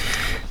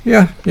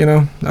yeah,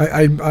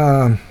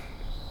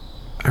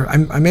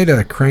 I made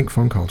a crank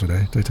phone call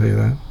today. Did I tell you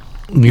that?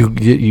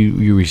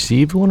 You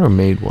received one or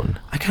made one?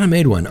 I kind of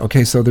made one.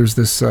 Okay, so there's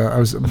this. I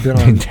was a bit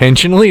on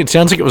intentionally. It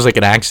sounds like it was like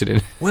an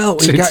accident. Well,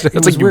 it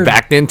was like you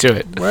backed into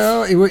it.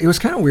 Well, it was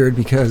kind of weird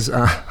because.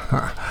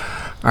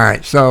 All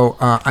right, so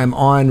I'm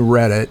on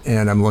Reddit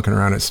and I'm looking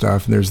around at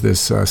stuff, and there's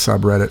this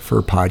subreddit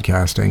for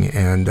podcasting,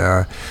 and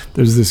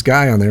there's this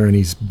guy on there, and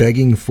he's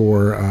begging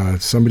for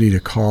somebody to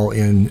call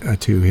in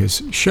to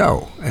his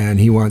show,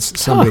 and he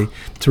wants somebody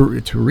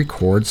to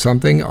record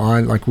something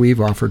on, like we've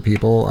offered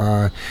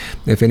people.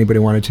 If anybody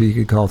wanted to, you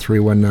could call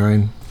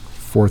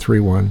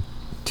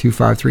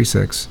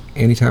 319-431-2536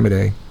 any time of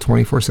day,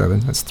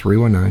 24/7. That's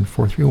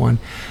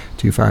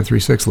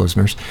 319-431-2536,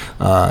 listeners.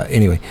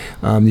 Anyway,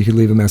 you can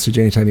leave a message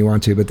anytime you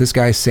want to. But this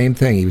guy, same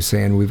thing. He was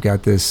saying we've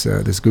got this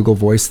Google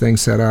Voice thing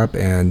set up,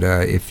 and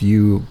if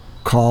you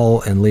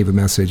call and leave a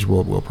message,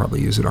 we'll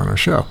probably use it on our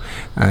show.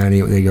 And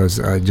he goes,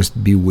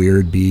 just be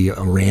weird, be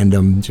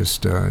random,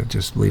 just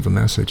leave a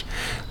message.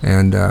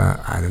 And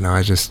I don't know.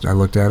 I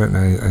looked at it and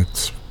I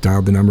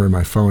dialed the number in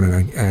my phone,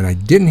 and I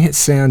didn't hit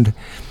send.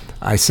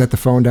 I set the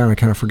phone down. I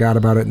kind of forgot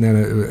about it, and then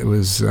it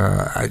was.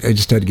 I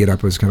just had to get up.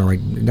 It was kind of like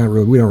not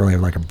really. We don't really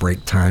have like a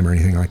break time or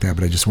anything like that.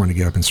 But I just wanted to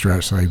get up and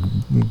stretch. So I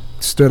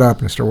stood up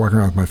and I started walking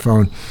around with my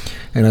phone,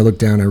 and I looked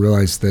down. And I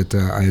realized that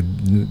I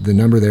had the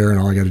number there, and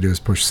all I got to do is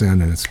push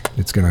send, and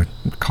it's going to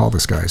call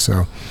this guy.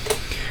 So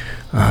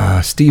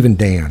Steve and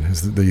Dan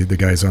is the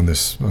guys on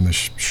this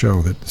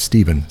show. That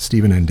Steven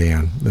and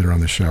Dan that are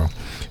on the show.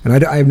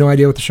 And I have no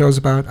idea what the show's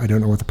about. I don't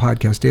know what the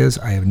podcast is.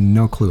 I have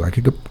no clue. I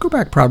could go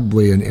back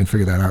probably and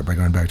figure that out by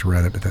going back to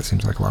Reddit, but that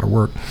seems like a lot of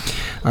work.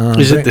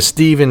 Is it the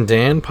Steve and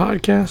Dan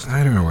podcast?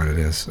 I don't know what it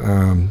is.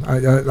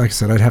 Like I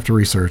said, I'd have to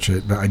research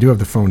it, but I do have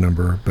the phone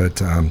number.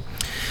 But I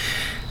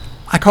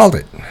called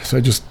it, so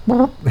I just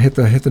hit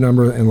the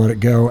number and let it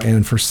go.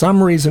 And for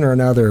some reason or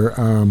another,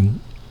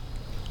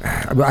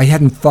 I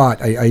hadn't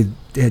thought. I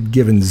had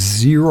given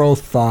zero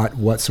thought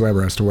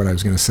whatsoever as to what I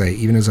was going to say,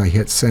 even as I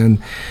hit send.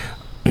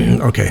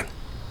 Okay,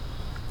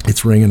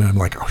 it's ringing, and I'm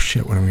like, oh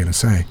shit, what am I going to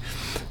say?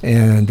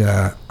 And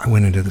I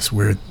went into this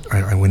weird,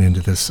 I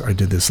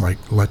did this like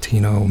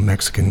Latino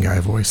Mexican guy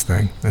voice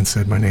thing and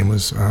said my name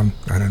was, I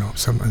don't know, I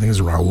think it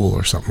was Raul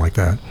or something like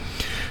that.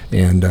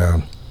 And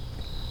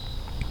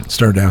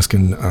started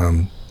asking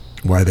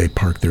why they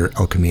parked their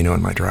El Camino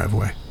in my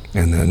driveway.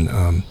 And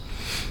then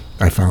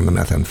I found the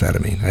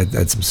methamphetamine. I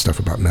had some stuff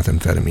about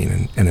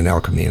methamphetamine and an El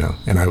Camino.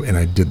 And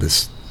I did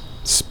this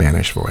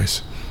Spanish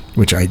voice,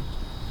 which was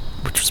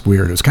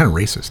weird. It was kind of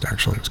racist,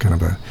 actually. It was kind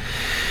of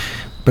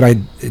it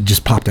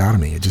just popped out of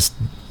me. It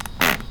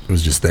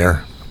was just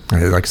there.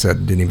 Like I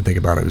said, didn't even think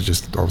about it. It was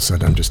just all of a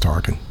sudden I'm just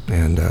talking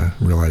and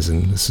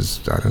realizing this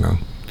is, I don't know,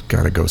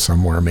 got to go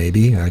somewhere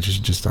maybe. I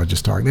just talk.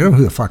 They don't know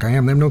who the fuck I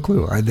am. They have no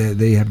clue.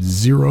 They have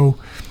zero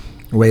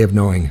way of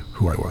knowing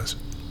who I was.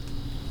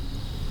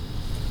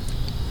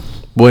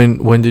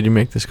 When did you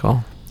make this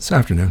call? This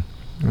afternoon.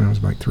 It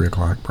was like 3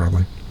 o'clock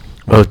probably.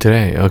 Oh,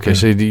 today. Okay,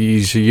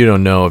 Yeah. so you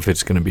don't know if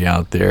it's going to be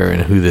out there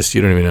and who this.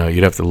 You don't even know.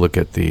 You'd have to look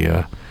at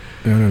the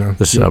No.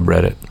 the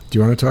subreddit. Do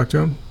you want to talk to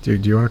him? Do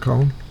you want to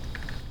call him?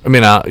 I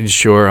mean, I'll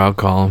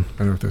call him. I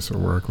don't know if this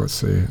will work. Let's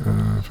see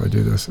if I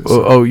do this.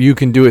 Oh, you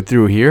can do it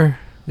through here.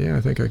 Yeah,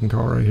 I think I can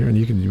call right here,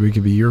 and we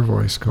could be your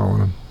voice calling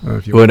him.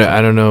 If you But want to.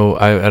 I don't know.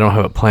 I don't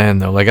have a plan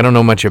though. Like I don't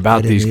know much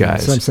about these guys.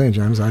 That's what I'm saying,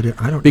 James. I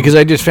don't Because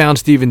know. I just found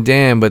Steve and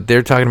Dan, but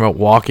they're talking about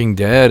Walking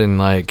Dead and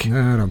like.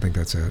 No, I don't think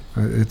that's it. I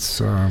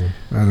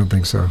don't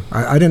think so.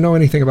 I didn't know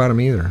anything about them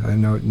either. I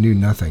knew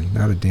nothing,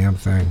 not a damn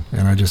thing.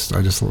 And I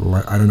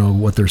don't know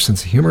what their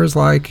sense of humor is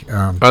like.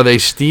 Are they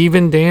Steve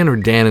and Dan or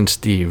Dan and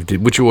Steve?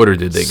 Which order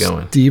did they go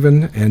in?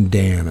 Steven and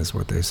Dan is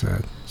what they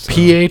said. So,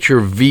 PH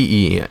or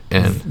VEN?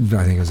 I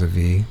think it's a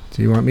V.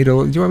 Do you want me to?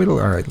 All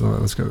right,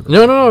 let's go.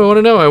 No. I want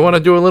to know. I want to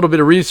do a little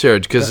bit of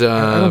research because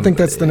I don't think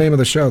that's the name of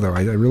the show, though.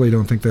 I really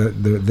don't think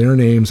that their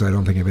names. I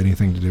don't think have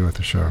anything to do with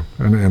the show,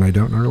 and I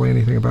don't know really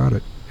anything about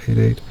it.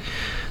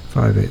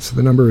 8858. So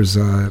the number is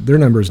their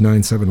number is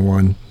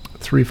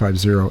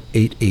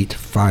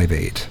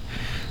 971-350-8858,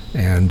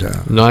 and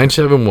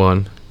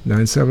 971.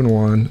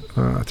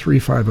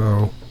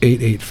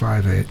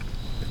 971-350-8858.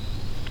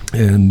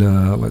 And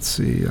let's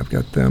see, I've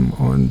got them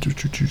on.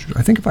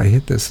 I think if I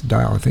hit this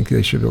dial, I think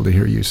they should be able to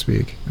hear you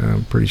speak.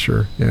 I'm pretty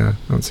sure. Yeah, I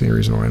don't see any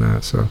reason why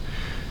not. So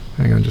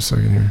hang on just a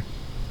second here.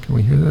 Can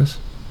we hear this?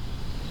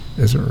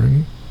 Is it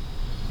ringing?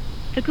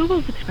 The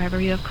Google subscriber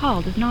you have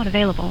called is not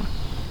available.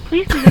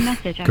 Please leave a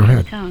message after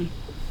ahead. the tone.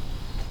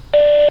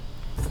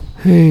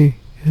 Hey,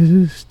 is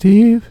this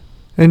Steve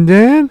and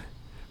Dan?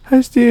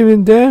 Hi, Steve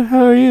and Dan.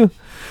 How are you?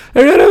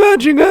 I read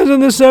about you guys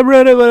on the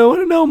subreddit, but I want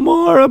to know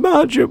more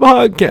about your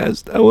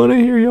podcast. I want to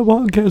hear your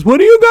podcast. What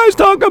do you guys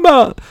talk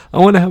about? I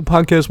want to have a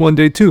podcast one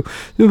day, too.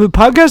 The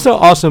podcasts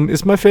are awesome.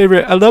 It's my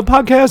favorite. I love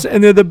podcasts,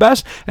 and they're the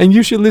best, and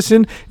you should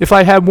listen. If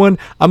I have one,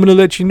 I'm going to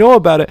let you know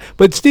about it.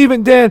 But Steve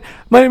and Dan,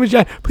 my name is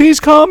John. Please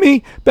call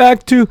me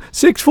back to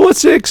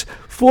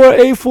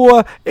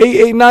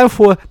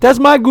 646-484-8894. That's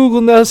my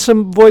Google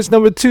voice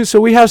number 2, so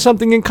we have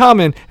something in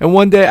common. And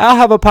one day I'll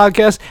have a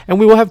podcast, and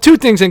we will have 2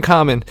 things in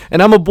common.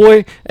 And I'm a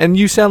boy, and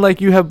you sound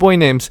like you have boy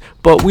names,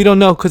 but we don't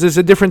know because it's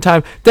a different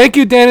time. Thank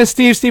you, Dan and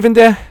Steve. Steve and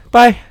Dan.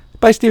 Bye.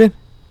 Bye, Steven.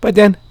 Bye,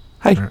 Dan.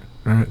 Hi. All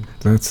right.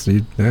 That's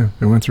it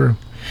went through.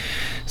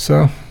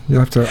 So you'll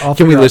have to.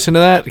 Can we listen to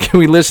that? Can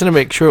we listen to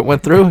make sure it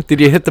went through? Did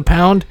you hit the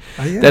pound?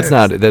 Yeah, That's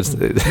not it. That's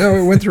no,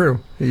 it went through.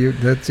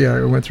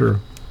 It went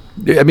through.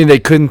 I mean, they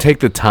couldn't take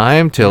the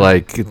time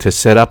to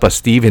set up a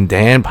Steve and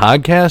Dan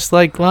podcast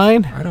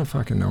line. I don't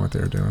fucking know what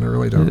they're doing. I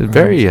really don't.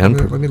 Very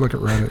let me look at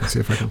Reddit and see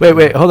if I can.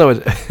 Wait, hold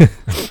on.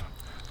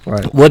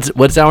 What?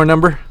 What's our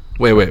number?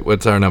 Wait,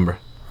 what's our number?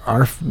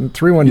 Our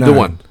 319. The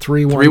one.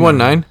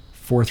 319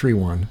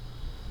 431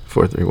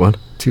 431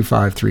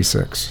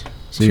 2536.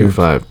 So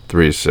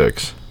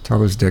 2536. tell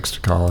those dicks to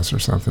call us or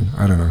something.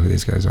 I don't know who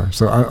these guys are.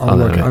 So I'll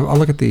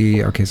look at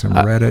the. Okay, so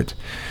I'm Reddit.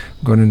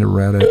 I'm going into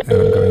Reddit and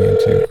I'm going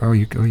into.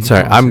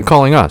 Sorry, I'm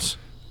calling us.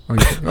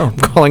 I'm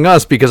calling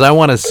us because I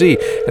want to see.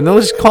 And then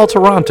let's call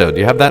Toronto. Do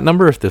you have that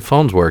number? If the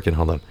phone's working,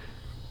 hold on.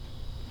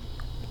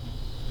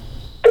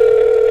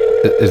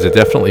 Is it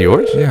definitely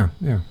yours? Yeah.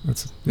 Yeah.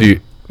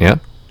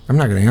 I'm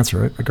not going to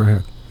answer it, but go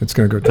ahead. It's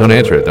going to go. Don't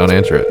answer it. Don't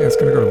answer it. Yeah, it's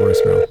going to go to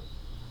voicemail.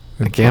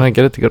 Can't I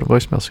get it to go to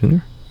voicemail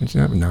sooner?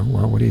 No.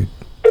 Well, what do you?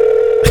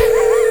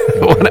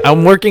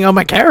 I'm working on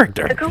my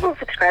character. The Google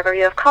subscriber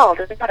you have called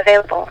is not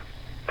available.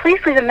 Please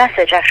leave a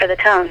message after the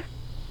tone.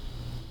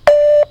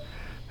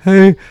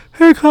 Hey,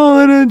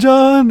 Colin and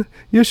John.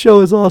 Your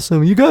show is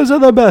awesome. You guys are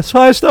the best.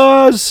 5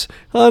 stars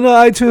on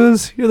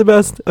iTunes. You're the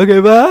best.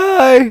 Okay,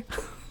 bye.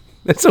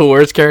 That's the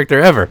worst character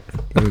ever.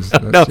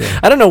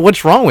 I don't know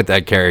what's wrong with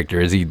that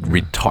character. Is he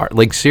retarded?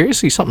 Like,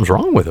 seriously, something's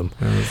wrong with him.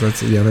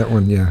 That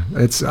one. Yeah,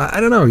 it's. I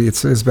don't know.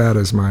 It's as bad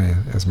as my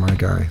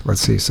guy.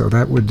 Let's see. So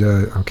that would.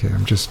 Okay,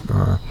 I'm just.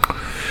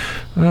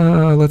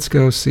 Let's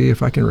go see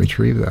if I can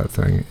retrieve that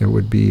thing. It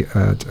would be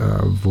at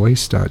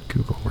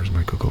voice.google. Where's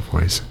my Google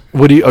Voice?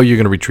 You're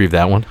going to retrieve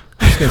that one?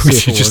 We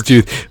should just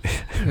do.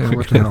 Yeah,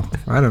 what the hell?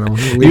 I don't know.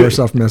 We'll leave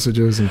ourselves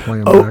messages and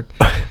play them back.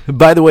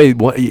 By the way,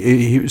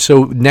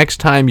 so next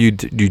time you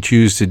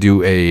choose to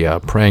do a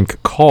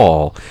prank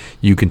call,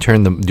 you can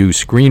do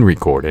screen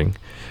recording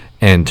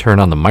and turn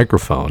on the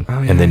microphone,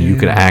 and then you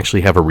can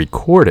actually have a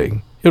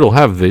recording. It'll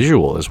have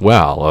visual as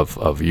well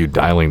of you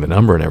dialing the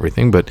number and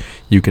everything, but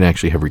you can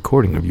actually have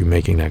recording of you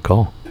making that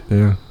call.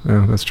 Yeah,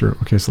 that's true.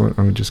 Okay, so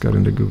I just got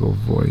into Google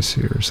Voice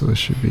here, so this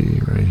should be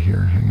right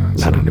here. Hang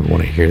on. I don't even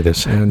want to hear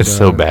this. It's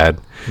so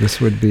bad.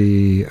 This would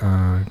be,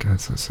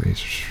 let's see,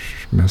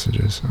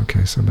 messages.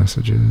 Okay, so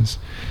messages.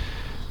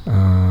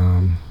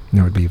 No,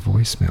 it'd be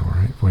voicemail,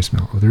 right?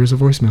 Voicemail. Oh, there is a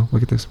voicemail.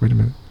 Look at this. Wait a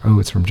minute. Oh,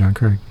 it's from John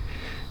Craig.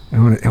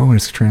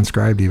 It's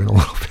transcribed even a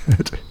little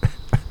bit.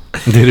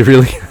 Did it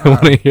really? I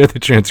want to hear the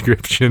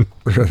transcription.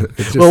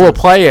 We'll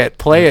play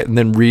it, and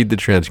then read the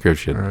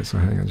transcription. All right, so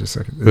hang on just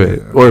a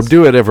second. Or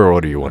do whatever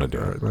order you want to do.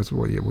 All right, let's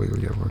wait.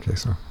 Okay,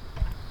 so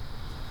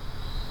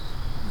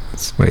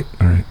let's wait.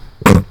 All right,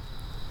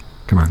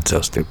 come on.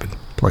 So stupid.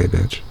 Play,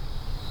 bitch.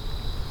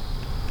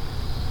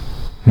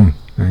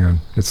 Hang on.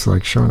 It's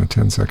like showing a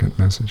 10-second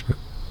message, but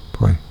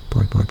play.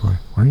 Why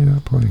are you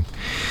not playing?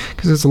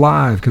 Because it's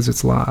live.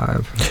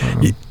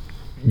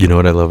 You know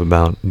what I love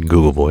about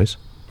Google Voice?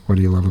 What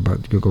do you love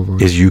about Google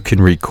Voice? Is you can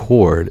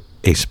record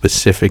a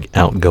specific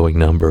outgoing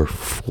number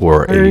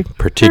for a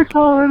particular... Hey,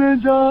 Colin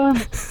and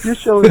John. Your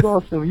show is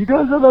awesome. You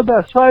guys are the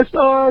best. 5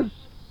 stars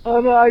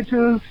on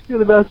iTunes. You're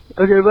the best.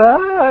 Okay,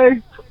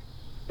 bye.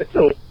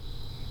 So,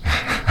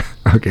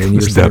 okay, and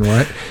you're saying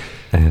what?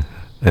 And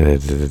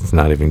it's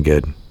not even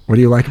good. What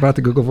do you like about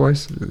the Google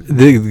Voice?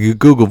 The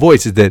Google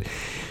Voice is that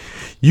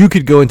you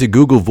could go into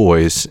Google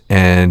Voice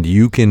and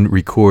you can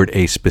record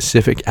a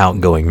specific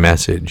outgoing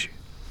message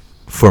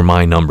for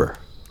my number.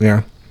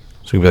 Yeah.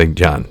 So you'd be like,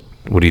 John,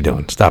 what are you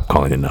doing? Stop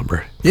calling a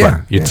number.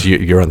 Yeah,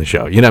 You're on the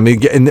show. You know what I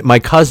mean? And my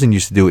cousin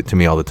used to do it to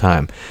me all the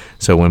time.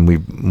 So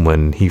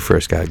when he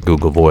first got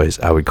Google Voice,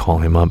 I would call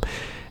him up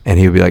and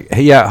he would be like,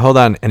 hey, yeah, hold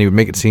on. And he would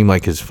make it seem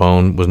like his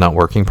phone was not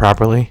working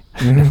properly.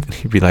 Mm-hmm.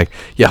 He'd be like,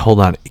 yeah,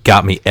 hold on. It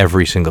got me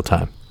every single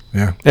time.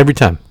 Yeah. Every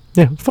time.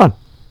 Yeah, it's fun.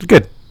 It's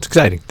good. It's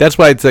exciting. That's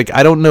why it's like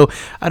I don't know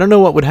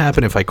what would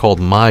happen if I called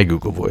my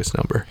Google Voice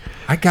number.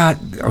 I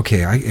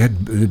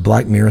had the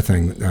Black Mirror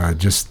thing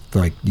just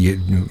like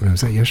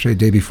was that yesterday, the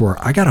day before.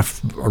 I got a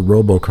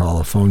robocall,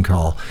 a phone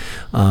call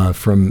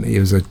from, it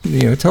was a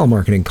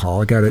telemarketing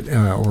call. I got it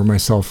over my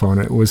cell phone.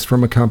 It was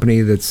from a company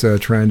that's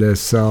trying to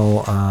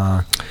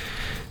sell.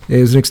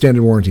 It was an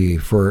extended warranty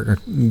for a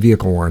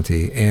vehicle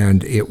warranty,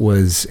 and it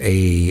was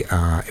a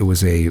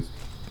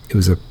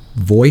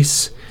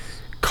voice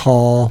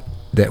call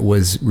that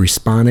was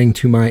responding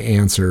to my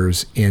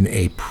answers in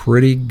a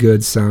pretty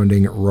good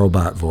sounding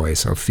robot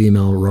voice, a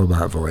female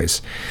robot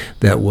voice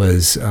that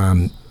was,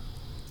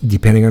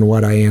 depending on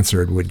what I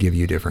answered, would give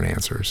you different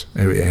answers.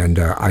 And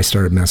I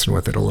started messing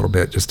with it a little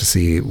bit just to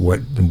see what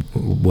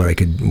I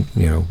could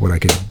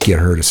get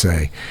her to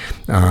say.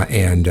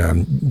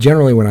 And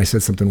generally when I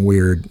said something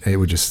weird, it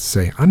would just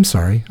say, I'm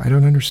sorry, I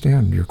don't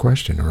understand your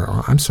question,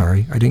 or I'm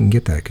sorry, I didn't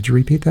get that. Could you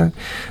repeat that?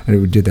 And it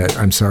would do that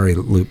I'm sorry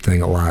loop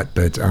thing a lot,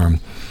 but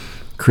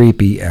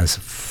creepy as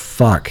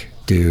fuck,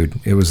 dude.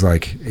 It was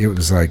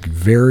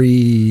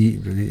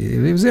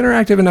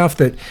interactive enough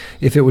that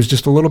if it was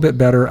just a little bit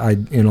better,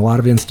 in a lot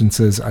of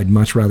instances, I'd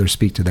much rather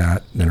speak to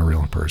that than a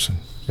real person.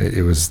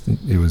 It was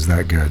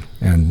that good.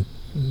 And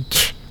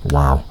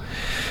wow.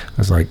 I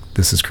was like,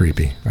 this is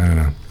creepy. I don't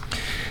know.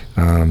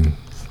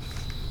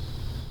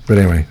 But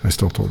anyway, I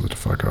still told it to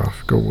fuck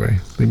off. Go away.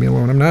 Leave me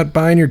alone. I'm not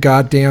buying your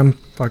goddamn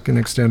fucking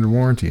extended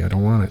warranty. I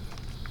don't want it.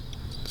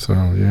 So,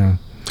 yeah.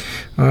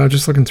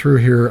 Just looking through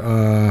here,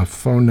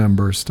 phone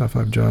numbers, stuff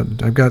I've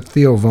got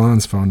Theo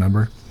Vaughn's phone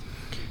number,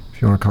 if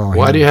you want to call him.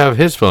 Why do you have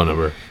his phone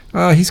number?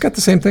 He's got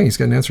the same thing. He's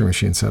got an answering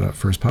machine set up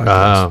for his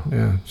podcast.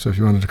 Yeah, so if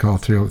you wanted to call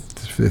Theo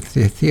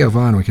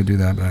Vaughn, we could do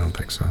that, but I don't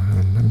think so.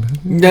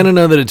 I don't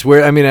know that it's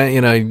weird. I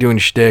mean, doing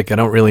shtick. I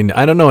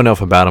don't know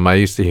enough about him. I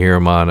used to hear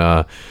him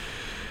on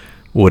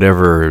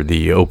whatever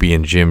the Opie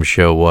and Jim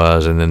show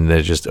was, and then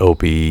there's just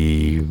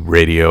Opie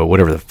Radio,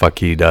 whatever the fuck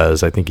he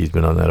does. I think he's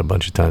been on that a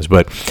bunch of times.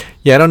 But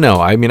yeah, I don't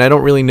know. I mean, I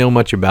don't really know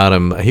much about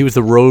him. He was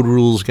the Road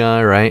Rules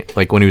guy, right?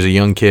 Like when he was a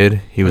young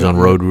kid, he was on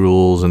Road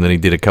Rules, and then he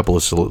did a couple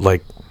of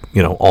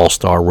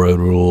all-star Road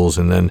Rules,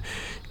 and then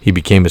he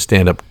became a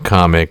stand-up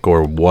comic,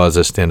 or was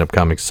a stand-up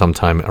comic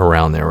sometime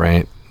around there,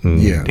 right?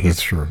 And yeah,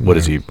 that's true. What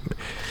is he?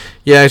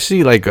 Yeah, I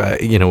see,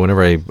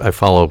 whenever I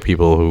follow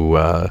people who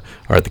are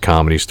at the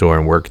Comedy Store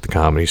and work at the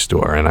Comedy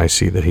Store, and I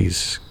see that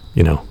he's,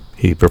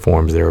 he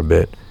performs there a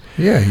bit.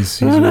 Yeah,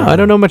 he's I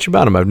don't know much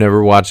about him. I've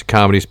never watched a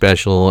comedy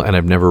special, and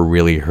I've never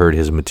really heard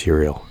his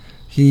material.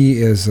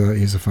 He is. I think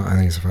he's a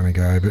funny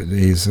guy, but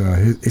he's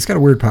got a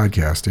weird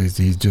podcast.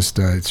 He's just.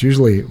 It's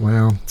usually,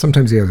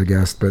 sometimes he has a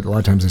guest, but a lot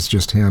of times it's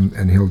just him,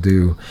 and he'll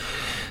do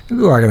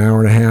like an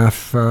hour and a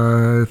half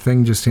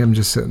thing, just him,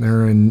 just sitting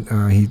there, and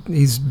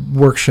he's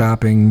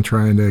workshopping,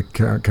 trying to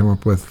come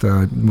up with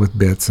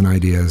bits and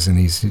ideas, and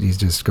he's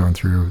just going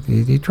through.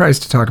 He tries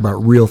to talk about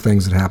real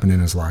things that happen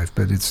in his life,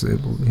 but it's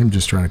him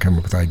just trying to come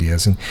up with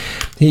ideas, and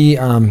he.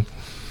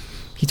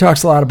 He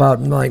talks a lot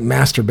about like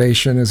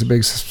masturbation is a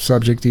big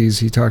subject.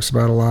 He talks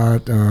about a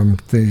lot.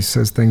 He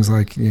says things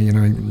like,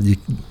 and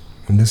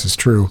this is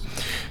true,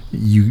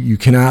 you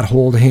cannot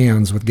hold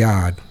hands with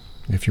God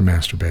if you're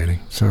masturbating.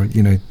 So,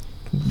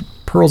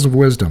 pearls of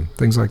wisdom,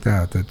 things like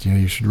that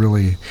you should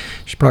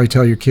probably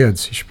tell your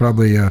kids. You should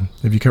probably, have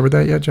you covered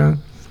that yet,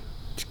 John?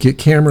 Get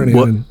Cameron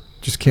in.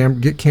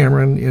 Get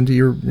Cameron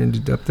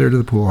into up there to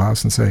the pool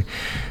house and say,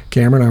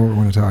 Cameron, I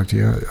want to talk to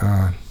you.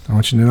 I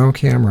want you to know,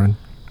 Cameron,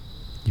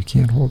 you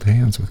can't hold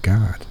hands with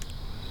God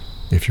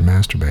if you're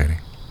masturbating.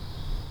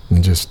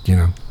 And just,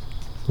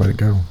 let it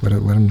go. Let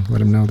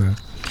him know that.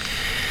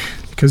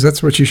 Because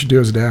that's what you should do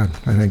as a dad.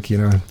 I think,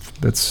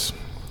 that's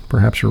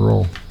perhaps your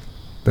role.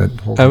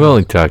 I've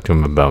only talked to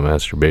him about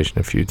masturbation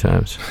a few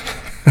times.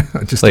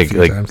 Just a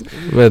few times.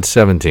 That's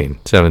 17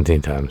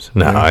 times.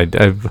 No, yeah.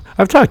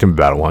 I've talked to him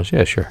about it once.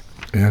 Yeah, sure.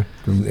 Yeah.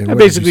 I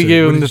basically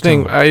gave him the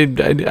thing. I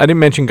didn't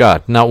mention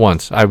God, not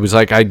once. I was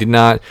like, I did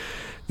not.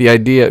 the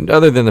idea,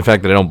 other than the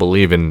fact that I don't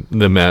believe in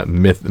the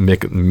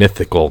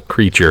mythical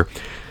creature,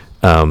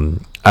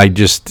 I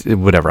just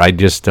whatever. I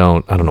just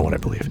don't. I don't know what I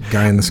believe.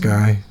 Guy in the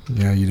sky.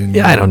 Yeah, you didn't.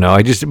 Yeah, I don't know.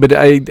 I just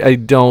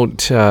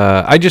don't.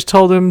 I just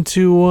told him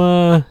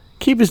to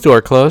keep his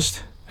door closed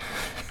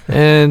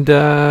and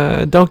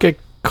don't get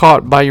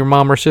caught by your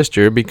mom or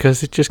sister,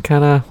 because it just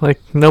kind of like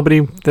nobody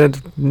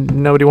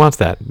wants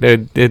that. They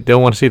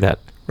don't want to see that.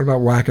 What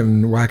about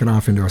whacking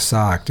off into a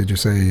sock? Did you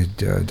say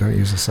don't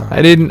use a sock?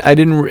 I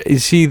didn't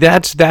see.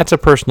 That's a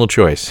personal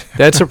choice.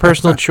 That's a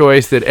personal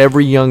choice that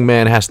every young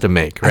man has to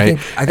make, right?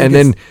 I think and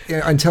then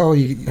until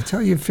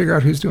you figure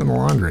out who's doing the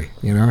laundry,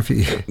 if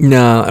you.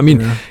 No, I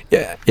mean,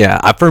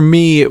 yeah. For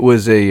me, it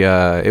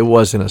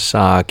wasn't a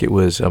sock. It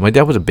was my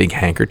dad was a big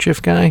handkerchief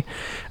guy.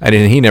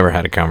 He never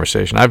had a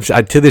conversation.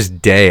 To this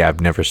day, I've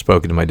never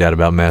spoken to my dad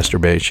about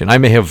masturbation. I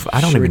may have.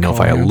 I don't even know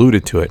if I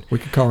alluded to it. We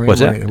could call him.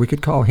 What's that? We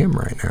could call him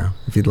right now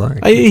if you'd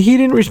like. He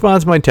didn't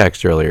respond to my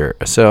text earlier,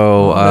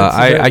 so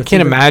I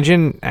can't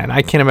imagine, and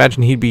I can't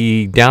imagine he'd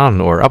be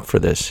down or up for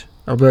this.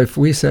 Oh, but if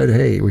we said,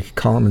 hey, we could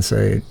call him and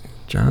say,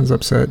 John's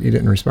upset you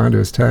didn't respond to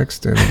his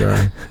text, and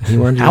he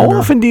wanted you How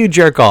often do you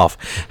jerk off?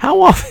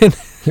 How often?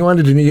 He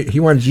wanted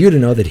you to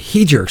know that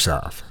he jerks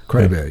off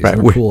quite a bit. He's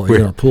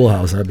in a pool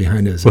house out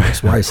behind his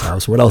ex-wife's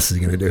house. What else is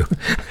he going to do?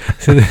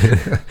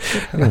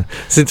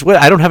 Since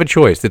I don't have a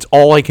choice. That's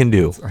all I can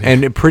do.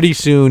 And pretty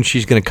soon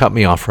she's going to cut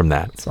me off from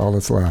that. That's all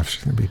that's left.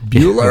 She's going to be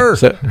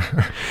Bueller.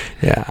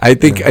 I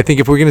think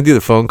if we're going to do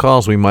the phone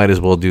calls, we might as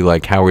well do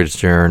like Howard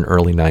Stern,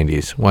 early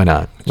 90s. Why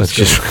not? Let's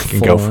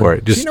just go for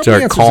it. Just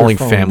start calling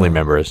family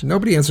members.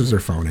 Nobody answers their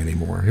phone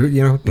anymore.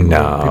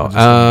 No.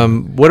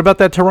 What about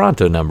that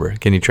Toronto number?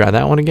 Can you try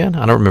that one again?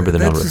 I don't remember the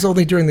number. That's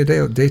only during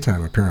the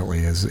daytime, apparently.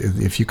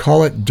 If you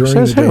call it during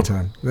the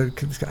daytime.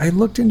 I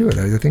looked into it.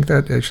 I think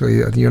that actually,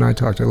 you and I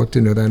talked. I looked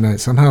into it that night.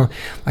 Somehow,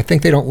 I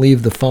think they don't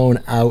leave the phone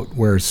out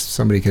where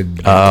somebody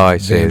could. Oh, I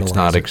see. It's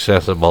not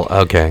accessible.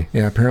 Okay.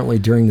 Yeah, apparently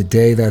during the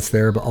day that's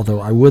there. But although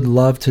I would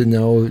love to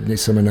know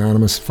some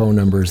anonymous phone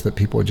numbers that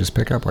people would just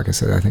pick up. Like I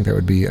said, I think that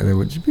would be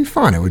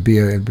fun. It would be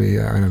I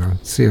don't know.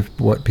 See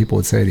what people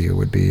would say to you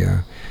would be.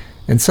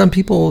 And some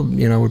people,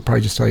 would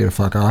probably just tell you to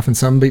fuck off, and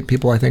some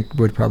people, I think,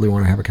 would probably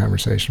want to have a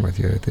conversation with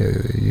you.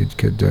 You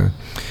could.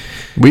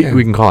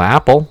 We can call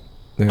Apple.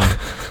 Yeah.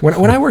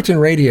 When I worked in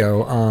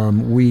radio,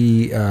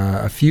 we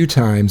a few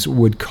times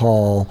would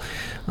call.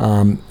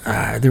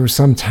 There was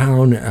some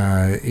town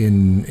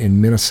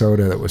in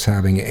Minnesota that was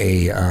having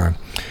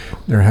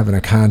they're having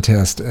a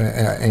contest,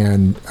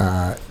 and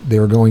they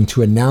were going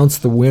to announce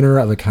the winner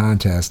of the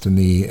contest, and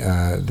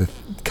the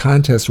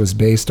contest was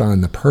based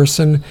on the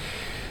person.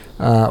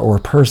 Or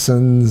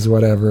persons,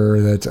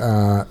 whatever,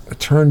 that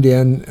turned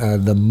in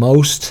the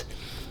most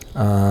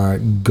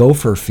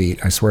gopher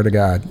feet. I swear to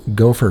God,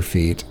 gopher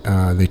feet.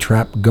 They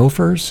trap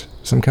gophers,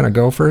 some kind of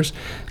gophers,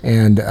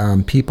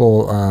 and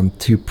people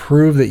to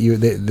prove that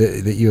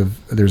you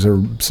have there's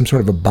some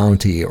sort of a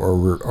bounty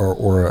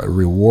or a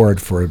reward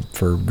for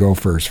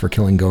gophers, for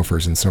killing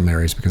gophers in some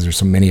areas, because there's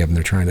so many of them.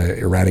 They're trying to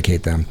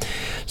eradicate them.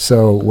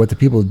 So what the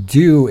people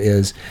do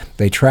is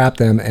they trap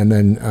them, and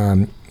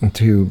then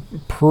to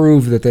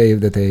prove that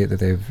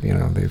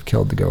they've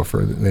killed the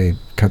gopher, they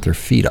cut their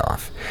feet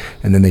off,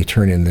 and then they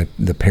turn in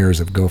the pairs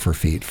of gopher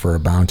feet for a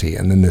bounty.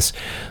 And then this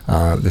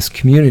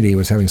community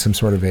was having some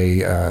sort of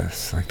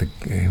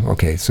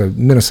so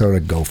Minnesota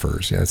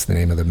Gophers, that's the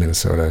name of the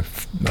Minnesota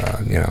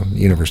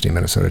University of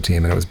Minnesota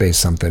team, and it was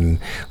based something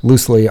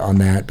loosely on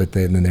that. But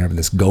then they're having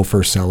this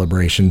gopher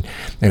celebration,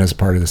 and as a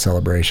part of the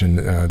celebration,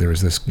 there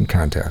was this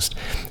contest,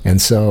 and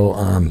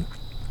so.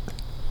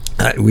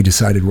 We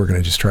decided we're going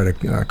to just try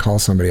to call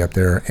somebody up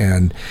there,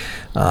 and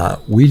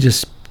we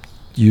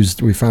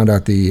found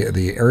out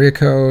the area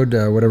code,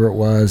 whatever it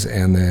was,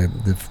 and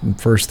the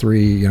first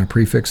three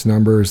prefix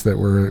numbers that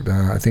were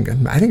I think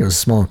it was a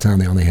small town.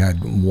 They only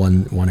had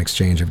one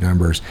exchange of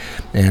numbers,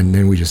 and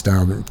then we just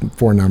dialed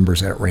 4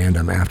 numbers at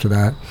random after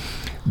that.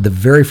 The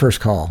very first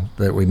call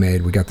that we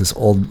made, we got this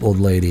old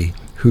lady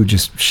who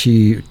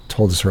she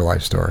told us her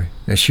life story,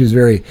 and she was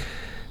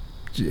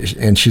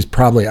and she's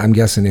probably, I'm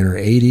guessing, in her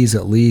 80s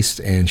at least,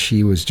 and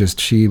she was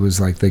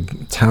like the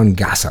town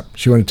gossip.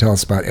 She wanted to tell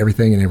us about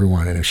everything and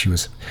everyone, and she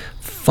was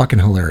fucking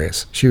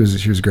hilarious. She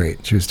was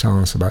great. She was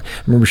telling us about.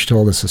 I remember she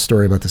told us a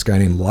story about this guy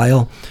named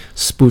Lyle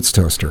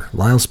Spootstoaster.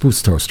 Lyle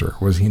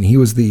Spootstoaster he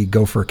was the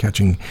gopher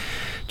catching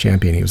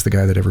champion. He was the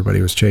guy that everybody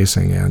was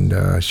chasing,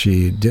 and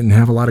she didn't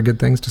have a lot of good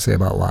things to say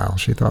about Lyle.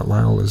 She thought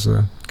Lyle was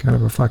kind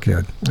of a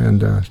fuckhead,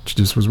 and she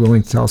just was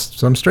willing to tell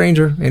some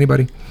stranger,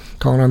 anybody,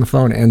 calling on the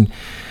phone. And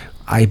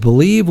I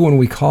believe when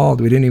we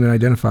called, we didn't even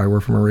identify we're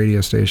from a radio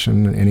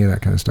station, any of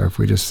that kind of stuff.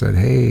 We just said,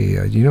 hey,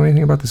 do you know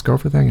anything about this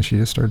gopher thing? And she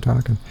just started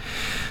talking.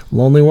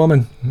 Lonely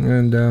woman.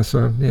 And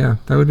so, yeah,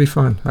 that would be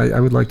fun. I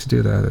would like to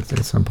do that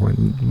at some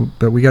point.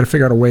 But we got to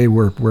figure out a way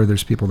where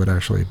there's people that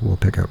actually will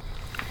pick up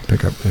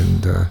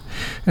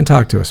and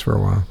talk to us for a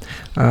while.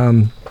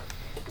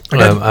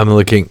 I'm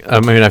looking.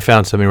 I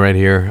found something right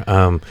here.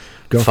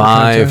 Gopher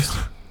contest?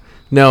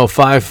 No,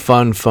 5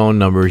 fun phone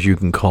numbers you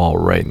can call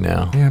right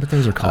now. Yeah, but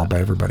those are called by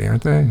everybody,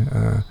 aren't they?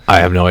 I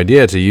have no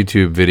idea. It's a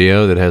YouTube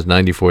video that has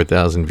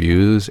 94,000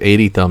 views,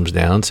 80 thumbs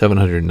down,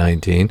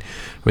 719. I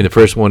mean, the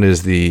first one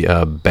is the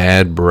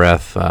bad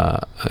breath.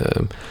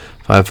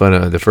 5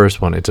 fun. The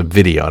first one, it's a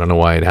video. I don't know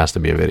why it has to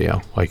be a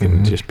video. Why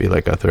can just be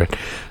like a thread?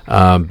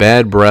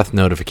 Bad breath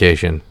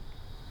notification.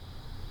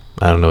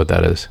 I don't know what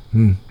that is.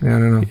 Yeah, I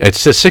don't know.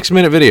 It's a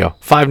 6-minute video,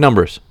 5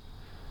 numbers.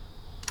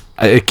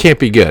 It can't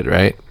be good,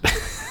 right?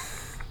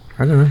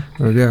 I don't know.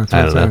 Oh, yeah, that's what I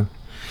I'm don't know. saying.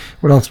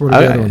 What else? What do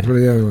the other ones? What do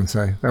the other ones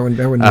say? That one.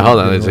 Hold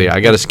on, let's see. I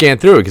got to scan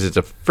through it because it's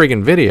a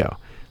friggin' video.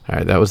 All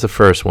right, that was the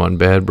first one.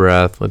 Bad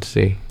breath. Let's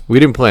see. We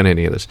didn't plan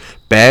any of this.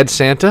 Bad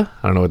Santa.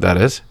 I don't know what that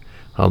is.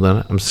 Hold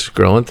on, I'm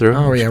scrolling through.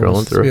 Oh yeah,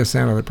 scrolling through. Be a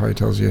Santa that probably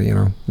tells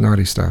you,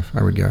 naughty stuff.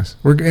 I would guess.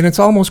 And it's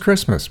almost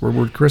Christmas.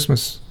 We're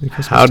Christmas.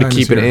 How to time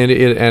keep is it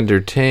here.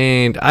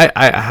 entertained.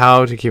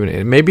 How to keep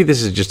it. Maybe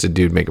this is just a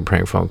dude making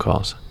prank phone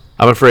calls.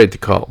 I'm afraid to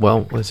call.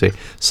 Well, let's see.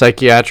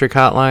 Psychiatric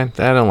hotline.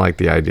 I don't like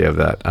the idea of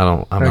that.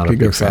 I'm not a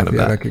big fan of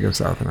that. That could go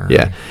south in a hurry.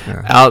 Yeah.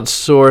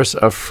 Outsource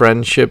a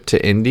friendship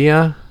to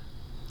India.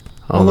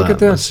 Hold look on, at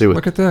this. let's see what,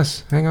 Look at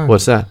this. Hang on.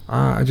 What's that?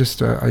 I just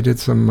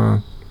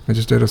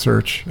did a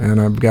search,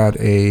 and I've got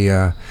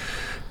a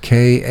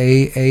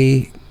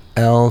KAALTV.com,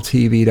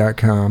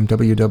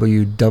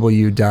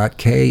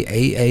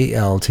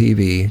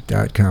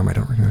 www.kaaltv.com. I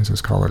don't recognize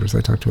those call letters.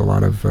 I talk to a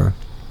lot of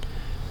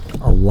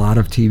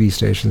TV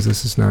stations.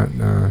 This is not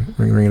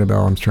ringing a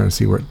bell. I'm trying to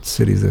see what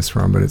city is this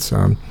from, but it's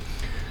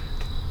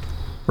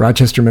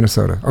Rochester,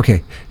 Minnesota.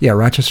 Okay, yeah,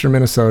 Rochester,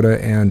 Minnesota,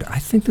 and I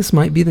think this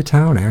might be the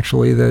town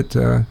actually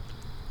that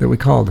we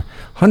called.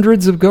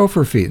 Hundreds of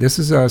gopher feet. This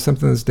is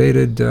something that's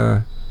dated.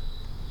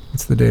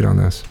 What's the date on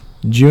this?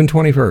 June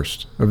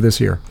 21st of this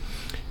year.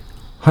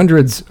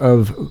 Hundreds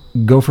of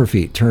gopher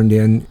feet turned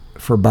in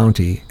for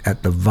bounty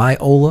at the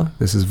Viola.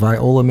 This is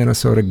Viola,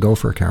 Minnesota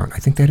gopher count. I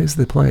think that is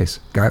the place.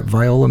 Got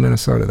Viola,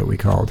 Minnesota that we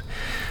called.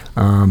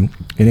 In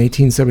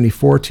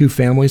 1874, 2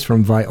 families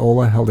from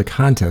Viola held a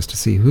contest to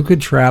see who could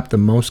trap the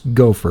most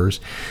gophers.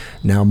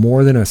 Now,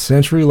 more than a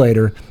century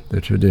later, the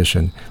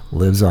tradition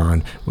lives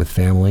on with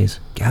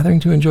families gathering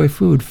to enjoy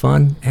food,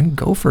 fun, and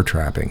gopher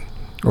trapping.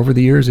 Over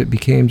the years, it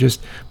became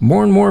just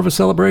more and more of a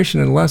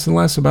celebration and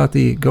less about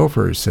the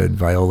gophers, said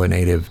Viola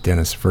native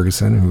Dennis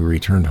Ferguson, who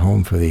returned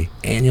home for the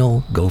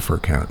annual gopher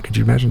count. Could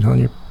you imagine telling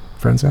your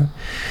friends that?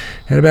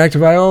 Headed back to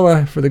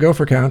Viola for the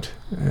gopher count.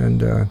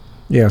 And,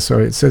 so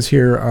it says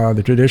here,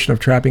 the tradition of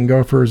trapping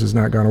gophers has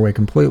not gone away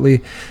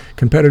completely.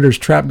 Competitors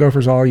trap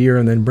gophers all year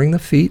and then bring the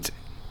feet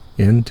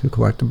in to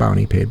collect a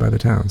bounty paid by the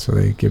town. So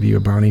they give you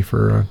a bounty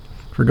for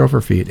gopher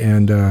feet.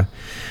 And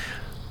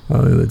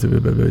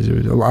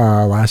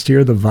last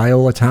year, the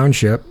Viola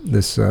Township,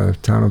 this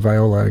town of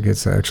Viola,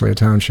 it's actually a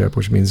township,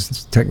 which means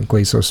it's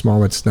technically so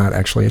small it's not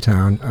actually a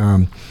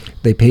town.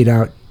 They paid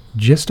out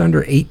just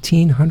under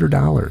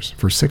 $1,800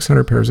 for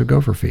 600 pairs of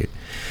gopher feet.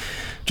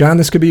 John,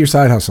 this could be your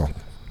side hustle.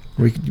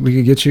 We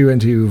could get you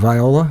into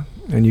Viola,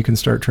 and you can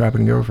start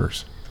trapping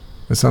gophers.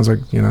 That sounds like,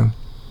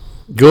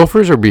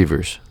 Gophers or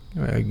beavers?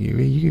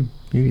 You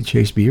could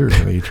chase beavers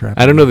while you trap.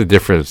 I don't know the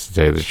difference, to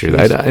tell you the truth.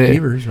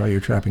 Beavers while you're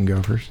trapping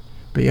gophers.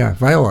 But yeah,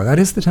 Viola, that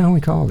is the town we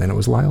called, and it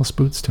was Lyle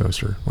Spoot's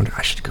toaster.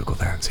 I should Google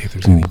that and see if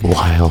there's any.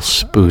 Lyle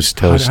Spoot's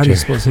toaster. How do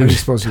you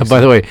suppose By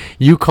the way,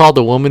 you called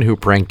a woman who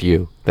pranked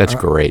you. That's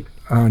great.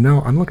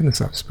 No, I'm looking this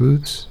up.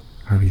 Spoot's.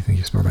 How do you think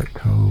you spell that?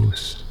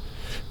 Toast.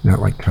 Not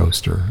like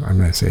toaster. I'm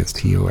going to say it's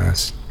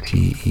Toster.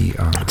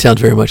 It sounds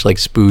very much like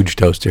Spooge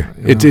toaster.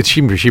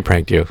 She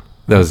pranked you.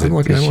 That was I'm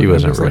looking wasn't I'm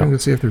real. looking to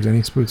see if there's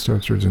any Spoot's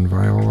toasters in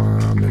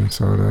Viola,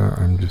 Minnesota.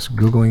 I'm just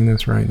Googling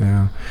this right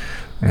now.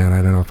 And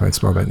I don't know if I'd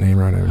spell that name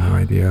right. I have no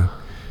idea.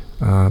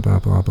 Blah, blah,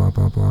 blah,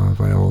 blah, blah.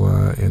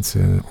 Viola. It's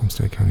in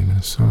Olmsted County,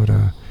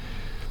 Minnesota.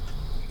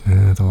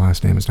 The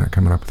last name is not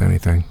coming up with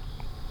anything.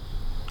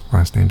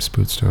 Last name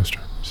Spoot's Toaster.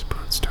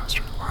 Spoot's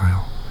Toaster.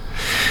 Lyle.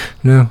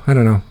 No, I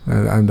don't know.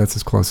 That's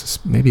as close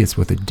as... Maybe it's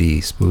with a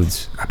D.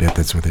 Spoods. I bet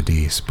that's with a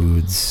D.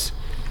 Spoods.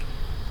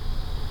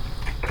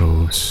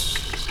 Toaster.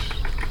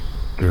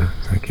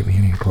 Does that get me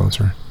any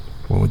closer?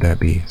 What would that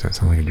be? Does that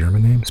sound like a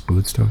German name?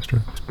 Spoods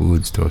Toaster?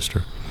 Spoods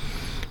Toaster.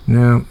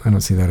 No, I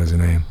don't see that as a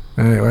name.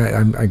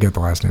 I get the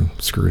last name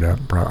screwed up.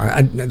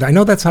 Probably. I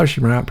know that's how she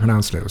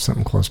pronounced it. It was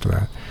something close to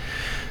that.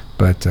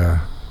 But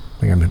I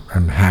think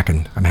I'm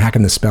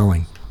hacking the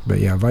spelling. But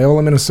yeah,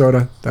 Viola,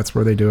 Minnesota, that's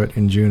where they do it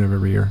in June of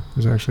every year.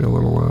 There's actually a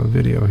little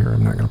video here.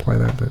 I'm not going to play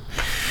that, but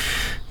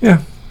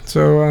yeah.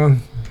 So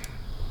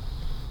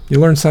you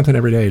learn something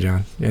every day,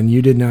 John. And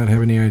you did not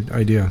have any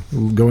idea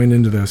going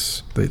into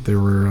this that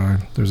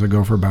there's a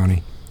gopher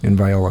bounty in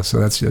Viola. So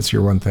that's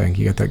your one thing.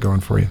 You got that going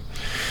for you.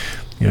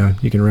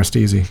 You can rest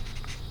easy.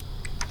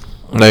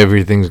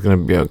 Everything's going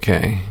to be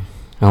okay.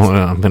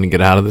 I'm going to get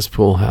out of this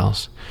pool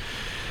house.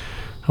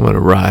 I'm going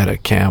to ride a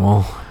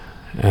camel.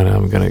 And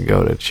I'm going to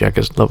go to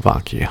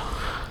Czechoslovakia.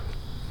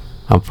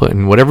 I'm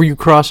putting whatever you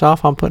cross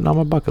off, I'm putting on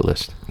my bucket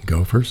list.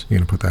 Gophers? You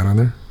going to put that on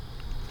there?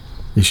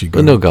 You should go.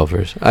 No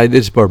gophers.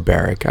 It's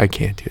barbaric. I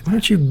can't do that. Why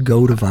don't you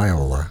go to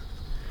Viola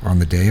on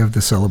the day of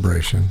the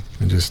celebration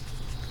and just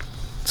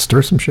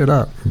stir some shit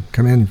up.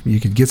 Come in, you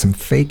could get some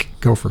fake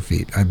gopher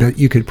feet. I bet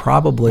you could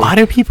probably... Why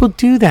do people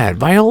do that?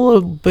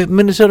 Viola, but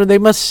Minnesota, they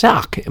must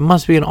suck. It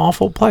must be an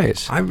awful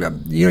place.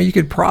 You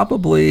could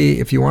probably,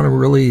 if you want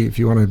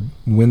to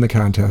win the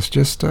contest,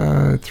 just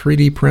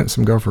 3D print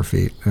some gopher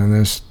feet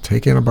and just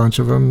take in a bunch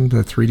of them,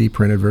 the 3D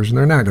printed version.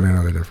 They're not going to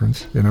know the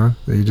difference, you know?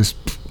 They just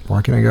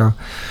walk in and go,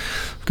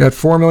 "I've got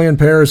 4 million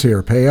pairs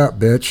here. Pay up,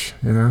 bitch."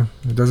 You know?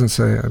 It doesn't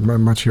say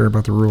much here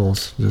about the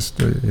rules. Just,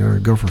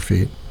 gopher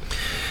feet.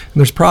 And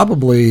there's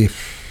probably,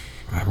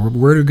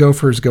 where do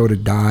gophers go to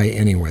die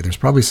anyway? There's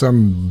probably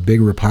some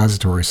big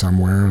repository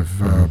somewhere of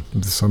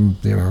some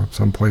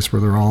place where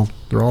they're all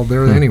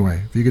there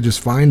anyway. If you could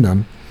just find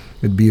them,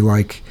 it'd be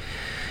like,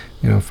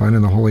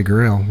 finding the Holy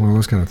Grail, one of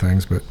those kind of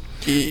things. But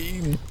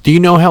do you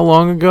know how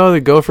long ago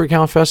the Gopher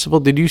Count Festival?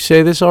 Did you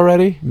say this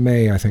already?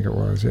 May, I think it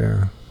was.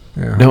 Yeah.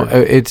 No,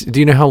 do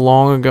you know how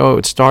long ago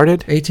it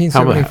started?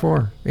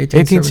 1874.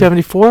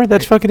 1874?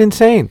 That's fucking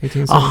insane.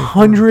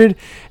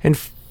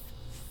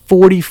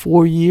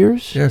 144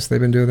 years? Yes, they've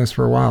been doing this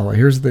for a while.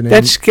 Here's the name.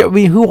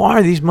 Who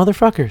are these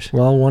motherfuckers?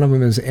 Well, one of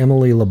them is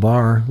Emily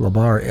Labar.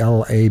 Labar,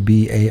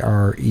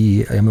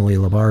 Labare. Emily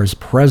Labar is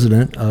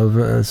president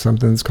of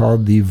something that's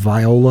called the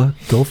Viola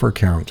Gopher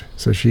Count.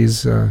 So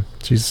she's a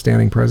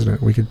standing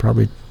president. We could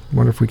probably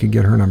wonder if we could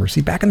get her number.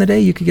 See, back in the day,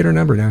 you could get her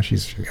number. Now she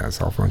got a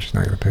cell phone. She's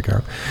not going to pick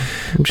up.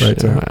 I'm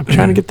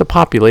trying to get the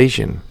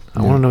population.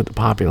 I want to know what the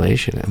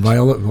population is.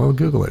 Viola, well,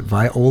 Google it.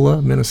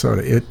 Viola,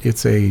 Minnesota.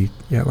 It's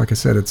like I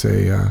said, it's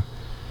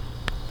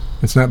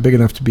not big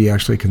enough to be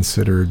actually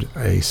considered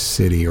a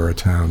city or a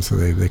town. So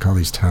they call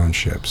these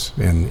townships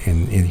in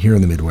here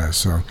in the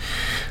Midwest. So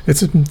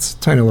it's a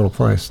tiny little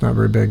place, not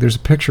very big. There's a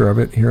picture of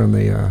it here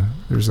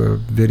there's a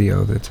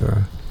video that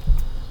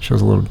shows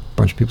a little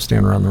bunch of people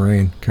standing around in the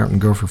rain counting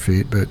gopher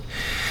feet. But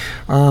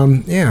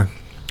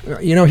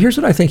here's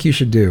what I think you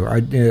should do.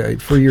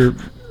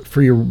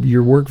 For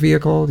your work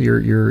vehicle,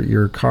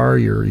 your car,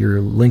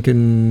 your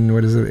Lincoln,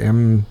 what is it,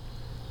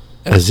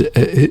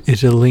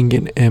 It's a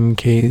Lincoln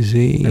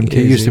MKZ. It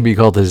used to be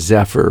called a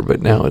Zephyr,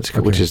 but now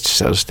which is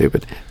so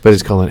stupid. But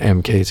it's called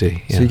an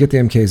MKZ. Yeah. So you get the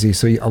MKZ.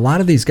 So a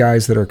lot of these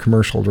guys that are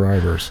commercial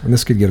drivers, and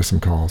this could get us some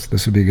calls.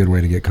 This would be a good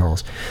way to get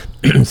calls.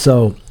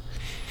 So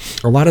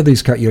a lot of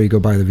these, you go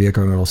buy the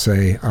vehicle and it'll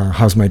say,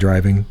 "How's my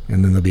driving?"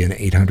 And then there'll be an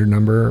 800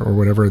 number or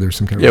whatever. There's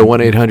some kind of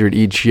 1-800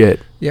 eat shit.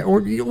 Yeah,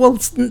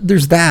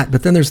 there's that,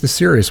 but then there's the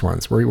serious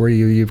ones where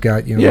you've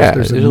got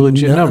there's a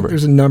legit number.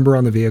 There's a number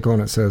on the vehicle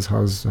and it says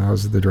how's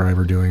the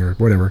driver doing or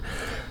whatever.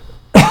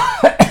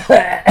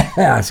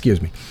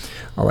 Excuse me,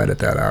 I'll edit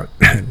that out.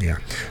 Yeah.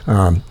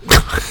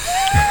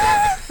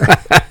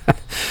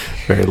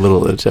 Very little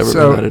that's ever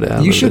been edited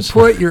out. You should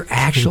put your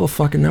actual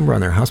fucking number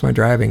on there. How's my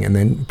driving? And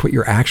then put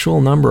your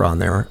actual number on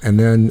there, and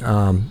then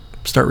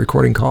start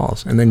recording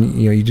calls. And then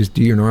you just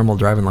do your normal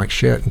driving like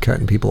shit and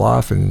cutting people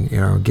off and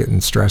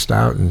getting stressed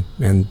out and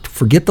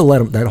forget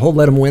that whole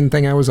let them win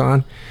thing I was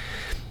on.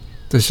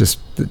 That's just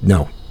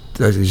no.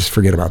 Just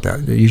forget about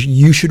that.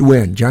 You should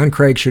win. John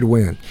Craig should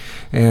win,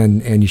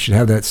 and you should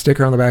have that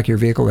sticker on the back of your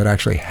vehicle that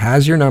actually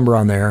has your number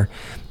on there.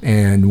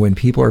 And when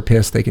people are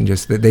pissed, they can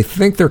they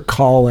think they're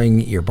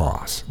calling your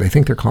boss. They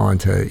think they're calling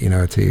to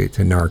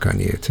narc on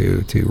you,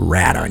 to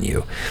rat on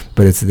you,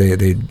 but it's they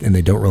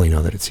don't really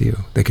know that it's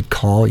you. They could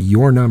call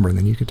your number and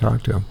then you could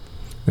talk to them.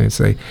 They'd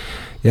say,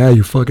 "Yeah,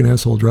 you fucking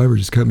asshole driver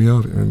just cut me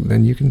off," and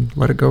then you can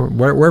let it go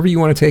wherever you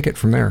want to take it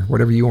from there.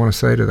 Whatever you want to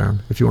say to them.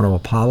 If you want to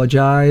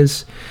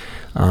apologize.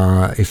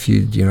 If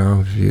you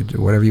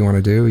whatever you want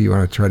to do, you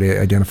want to try to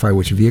identify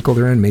which vehicle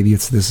they're in. Maybe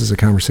this is a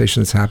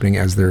conversation that's happening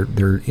as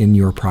they're in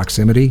your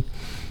proximity,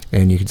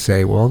 and you could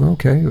say, "Well,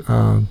 okay,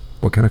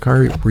 what kind of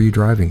car were you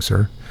driving,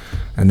 sir?"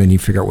 And then you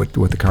figure out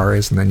what the car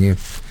is, and then you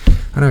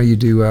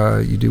do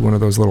one of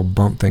those little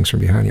bump things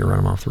from behind you, run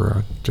them off the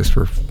road just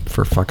for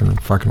fucking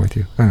with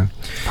you. I don't know.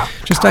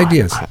 Just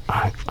ideas.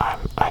 I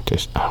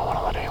don't want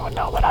to let anyone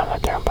know, but I'm a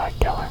turnpike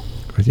killer.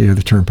 You're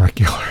the turnpike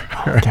killer.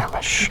 I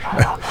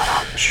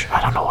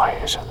don't know why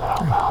you said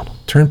that out loud.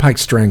 Turnpike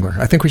strangler.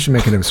 I think we should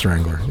make it a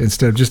strangler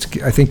instead of just.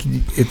 I think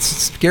it's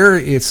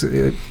scary. It's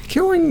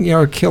killing.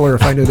 A killer.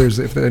 If I know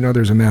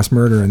there's a mass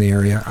murder in the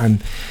area, I'm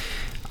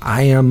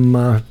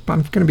going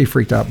to be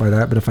freaked out by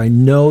that. But if I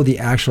know the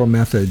actual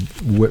method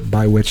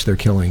by which they're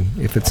killing,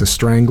 if it's a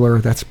strangler,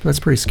 that's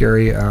pretty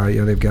scary.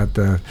 They've got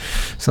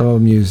some of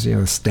them use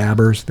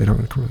stabbers. They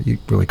don't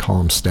really call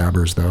them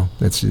stabbers though.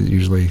 That's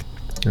usually.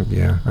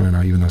 Yeah, I don't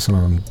know. Even though some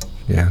of them,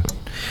 yeah.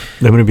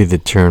 I'm going to be the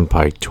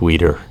turnpike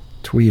tweeter.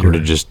 I'm going to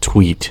just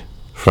tweet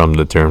from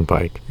the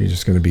turnpike. You're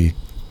just going to be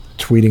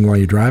tweeting while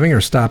you're driving, or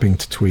stopping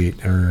to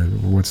tweet, or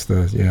what's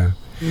the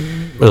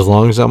As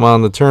long as I'm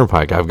on the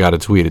turnpike, I've got to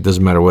tweet. It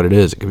doesn't matter what it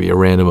is. It could be a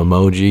random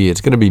emoji. It's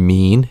going to be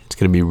mean. It's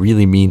going to be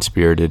really mean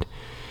spirited,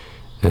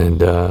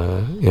 and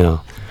How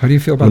do you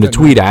feel about I'm that? going to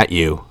tweet at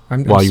you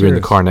while you're in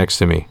the car next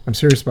to me. I'm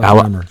serious about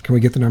the number. Can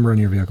we get the number on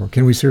your vehicle?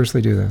 Can we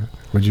seriously do that?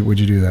 Would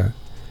you do that?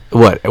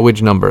 What?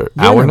 Which number?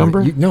 Our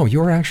number? No,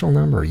 your actual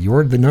number.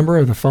 The number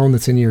of the phone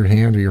that's in your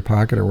hand or your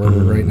pocket or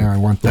wherever right now. I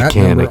want that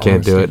number. I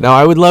can't do it. No,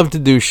 I would love to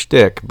do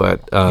shtick,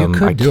 but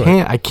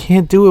I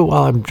can't do it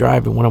while I'm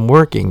driving when I'm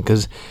working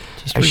because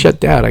I shut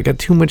down. I got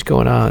too much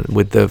going on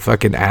with the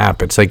fucking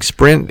app. It's like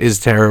Sprint is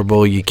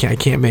terrible. I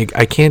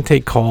can't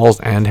take calls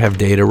and have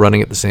data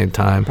running at the same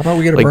time. How about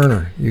we get a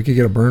burner? You could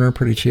get a burner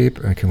pretty cheap.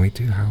 Can we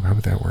do? How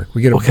would that work?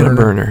 We get what kind of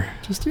burner?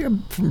 Just a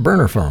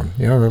burner phone.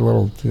 You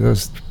know,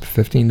 those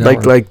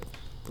 $15.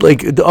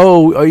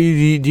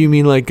 Do you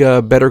mean like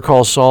Better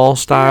Call Saul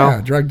style?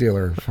 Yeah, drug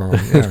dealer phone.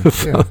 Yeah,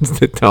 phones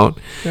that don't.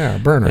 Yeah,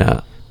 burner.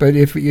 Yeah. But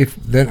if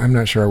then I'm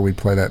not sure we'd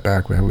play that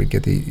back. How we'd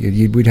get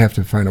we'd have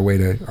to find a way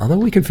to. Although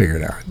we could figure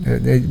it out.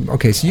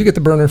 Okay, so you get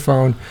the burner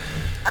phone.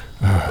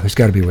 There's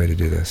got to be a way to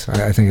do this.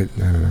 I think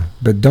I don't know.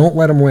 But don't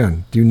let them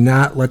win. Do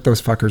not let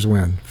those fuckers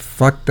win.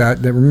 Fuck that.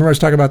 Remember I was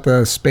talking about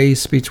the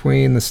space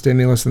between the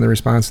stimulus and the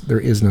response. There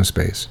is no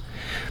space.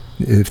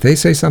 If they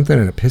say something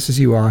and it pisses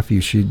you off,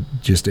 you should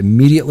just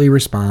immediately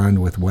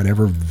respond with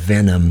whatever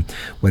venom,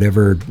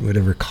 whatever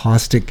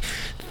caustic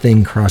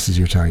thing crosses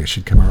your tongue. It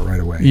should come out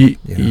right away.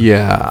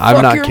 Yeah,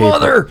 I'm not capable.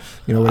 Mother!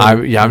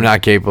 I'm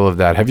not capable of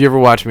that. Have you ever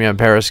watched me on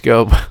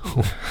Periscope?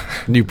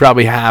 You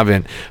probably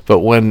haven't. But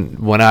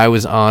when I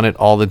was on it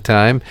all the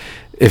time,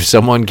 if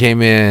someone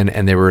came in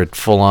and they were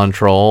full-on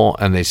troll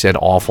and they said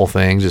awful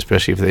things,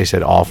 especially if they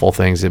said awful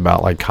things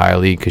about like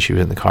Kylie because she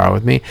was in the car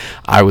with me,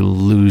 I would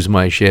lose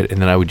my shit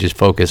and then I would just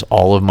focus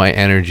all of my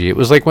energy. It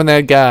was like when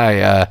that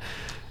guy,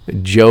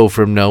 Joe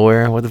from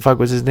Nowhere, what the fuck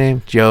was his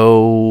name?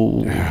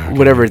 Joe,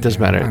 whatever, it doesn't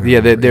matter.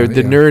 Yeah, the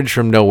nerds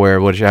from Nowhere,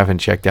 which I haven't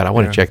checked out. I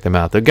want to check them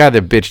out. The guy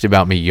that bitched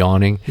about me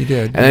yawning. He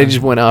did. And they just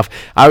went off.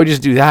 I would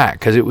just do that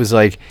because it was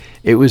like,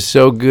 it was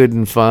so good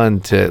and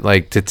fun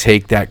to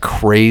take that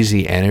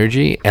crazy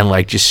energy and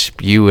like just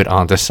spew it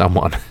onto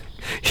someone,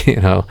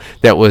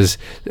 that was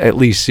at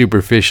least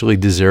superficially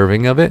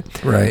deserving of it.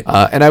 Right.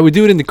 And I would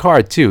do it in the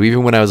car too.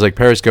 Even when I was like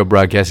Periscope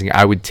broadcasting,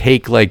 I would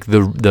take like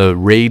the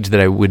rage that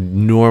I would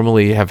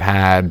normally have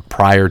had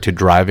prior to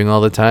driving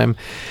all the time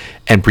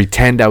and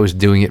pretend I was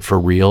doing it for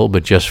real,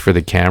 but just for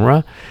the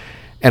camera.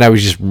 And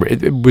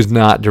it was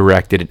not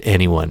directed at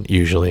anyone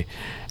usually.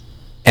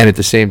 And at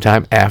the same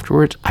time,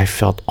 afterwards, I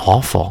felt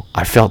awful.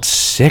 I felt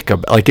sick.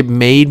 It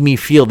made me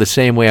feel the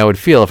same way I would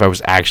feel if I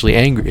was actually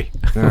angry.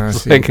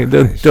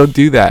 Don't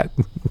do that.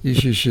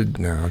 You should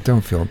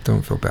don't feel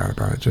bad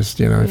about it. Just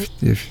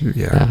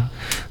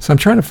So I'm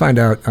trying to find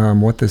out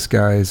what this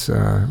guy's.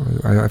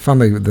 I found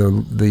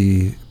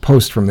the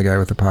post from the guy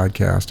with the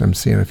podcast. I'm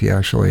seeing if he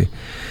actually.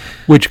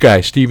 Which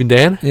guy, Steve and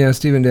Dan? Yeah,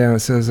 Steve and Dan.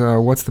 It says,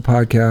 "What's the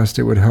podcast?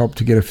 It would help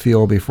to get a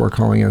feel before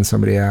calling in."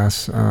 Somebody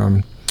asks.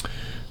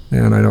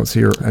 And I don't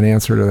see an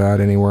answer to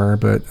that anywhere,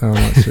 but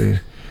let's see.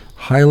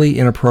 Highly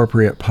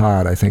Inappropriate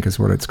Pod, I think is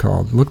what it's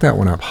called. Look that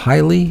one up.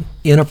 Highly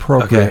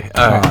Inappropriate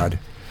Pod.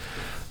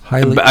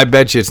 I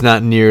bet you it's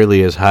not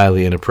nearly as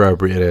highly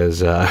inappropriate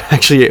as...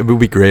 actually, it would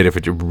be great if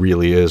it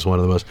really is one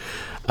of the most...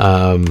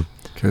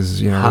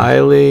 Because,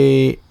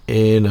 highly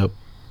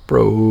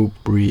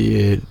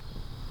Inappropriate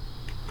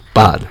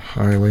Pod.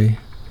 Highly...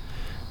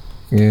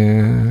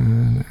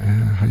 Yeah,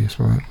 how do you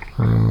spell it?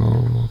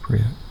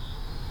 Appropriate.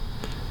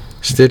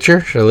 Stitcher?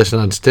 Should I listen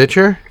on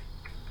Stitcher?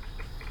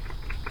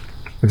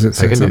 I can do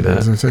that.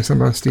 Does it say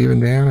something about Steve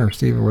and Dan or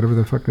Steve or whatever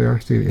the fuck they are?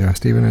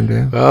 Steven and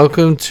Dan.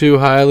 Welcome to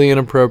Highly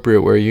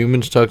Inappropriate, where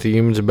humans talk to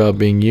humans about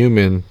being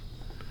human.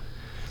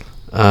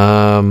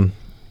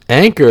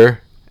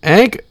 Anchor?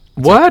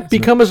 What?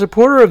 Become a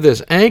supporter of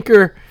this.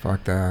 Anchor.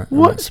 Fuck that.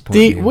 What?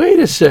 Wait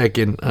a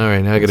second. All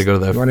right, now I got to go to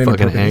that fucking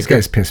Anchor. These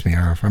guys piss me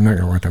off. I'm not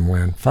going to let them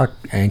win. Fuck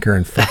Anchor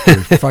and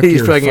fuck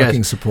your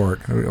fucking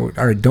support. All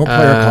right, don't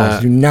play our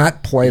calls. Do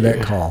not play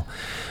that call.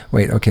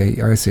 Wait, okay,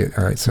 I see it.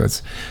 All right, so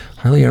it's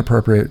Highly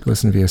Inappropriate.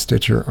 Listen via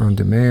Stitcher on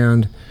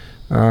demand.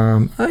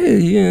 All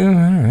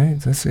right,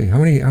 let's see. How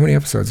many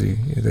episodes do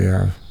they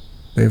have?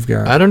 They've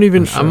got... I don't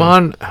even... I'm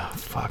on... Oh,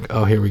 fuck.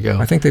 Oh, here we go.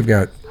 I think they've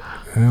got...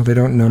 Well, they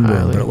don't number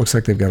them, but it looks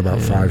like they've got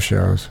about 5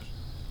 shows.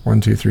 1,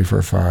 2, 3,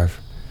 4, 5.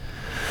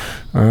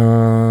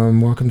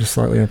 Welcome to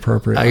Slightly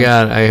Inappropriate. I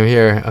am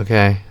here.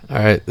 Okay. All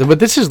right. But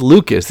this is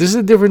Lucas. This is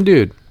a different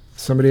dude.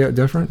 Somebody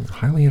different?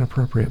 Highly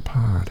Inappropriate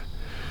Pod.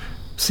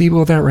 See,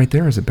 well, that right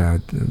there is a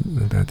bad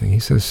thing. He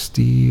says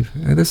Steve.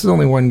 This is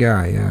only one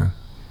guy, yeah.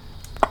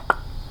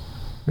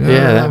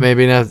 Yeah, that may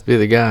not be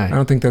the guy. I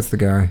don't think that's the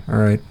guy. All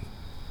right.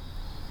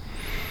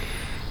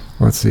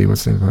 Let's see.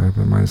 What's the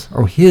minus?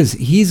 Oh,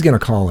 he's going to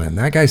call in.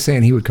 That guy's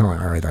saying he would call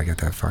in. All right, I got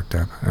that fucked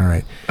up. All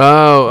right.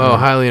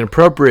 Highly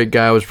Inappropriate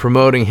guy was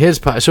promoting his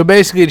pod. So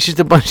basically, it's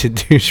just a bunch of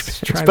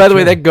douchebags. By the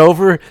way, that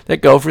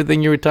gopher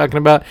thing you were talking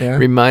about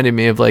reminded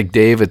me of like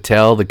Dave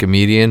Attell, the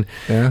comedian.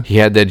 Yeah. He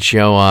had that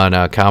show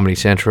on Comedy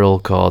Central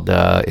called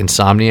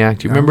Insomniac.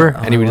 Do you remember?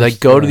 And he would like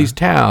go to these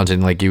towns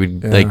and like he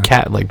would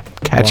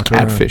catch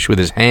catfish with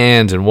his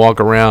hands and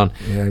walk around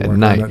at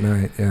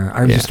night. Yeah,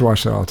 I used to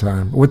watch that all the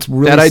time. What's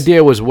really that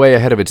idea was way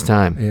ahead of its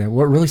time. Yeah,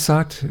 what really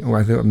sucked, well,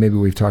 I think maybe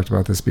we've talked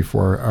about this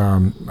before.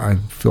 I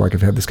feel like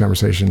I've had this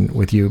conversation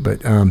with you,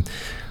 but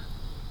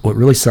what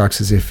really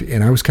sucks is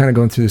and I was kind of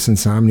going through this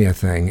insomnia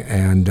thing,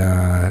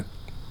 and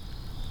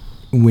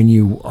when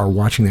you are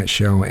watching that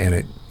show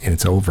and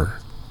it's over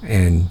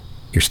and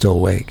you're still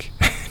awake,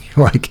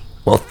 you're like,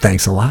 well,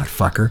 thanks a lot,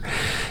 fucker.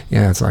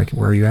 Yeah, it's like,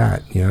 where are you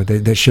at? You know,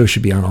 that show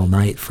should be on all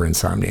night for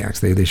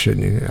Insomniacs. They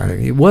shouldn't.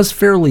 It was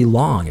fairly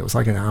long. It was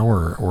like an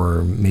hour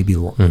or maybe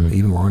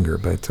even longer.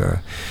 But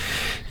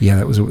yeah,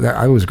 that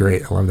was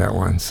great. I love that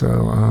one. So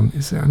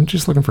I'm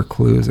just looking for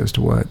clues as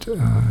to what.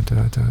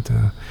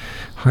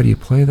 How do you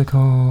play the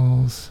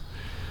calls?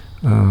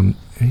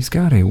 He's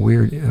got a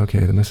weird. Okay,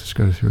 the message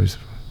goes through his.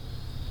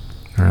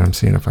 All right, I'm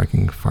seeing if I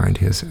can find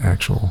his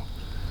actual.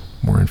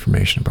 More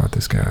information about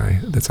this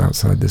guy that's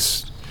outside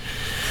this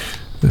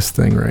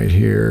thing right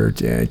here.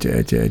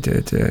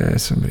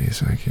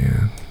 Somebody's like,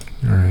 yeah,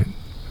 all right.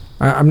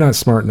 I'm not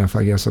smart enough,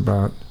 I guess,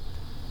 about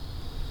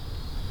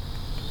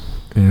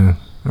how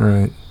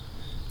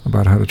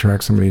to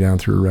track somebody down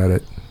through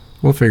Reddit.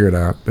 We'll figure it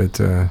out,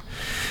 but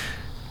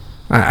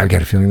I've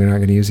got a feeling they're not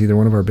going to use either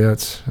one of our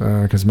bits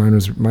because mine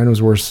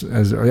was worse,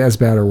 as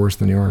bad or worse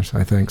than yours,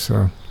 I think.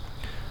 So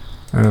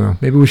I don't know.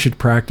 Maybe we should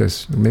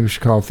practice. Maybe we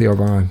should call Theo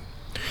Von.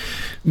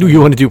 No,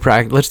 you want to do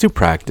practice? Let's do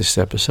practice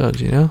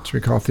episodes. You know. Should we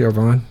call Theo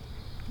Von?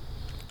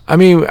 I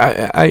mean,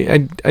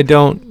 I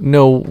don't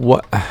know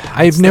what.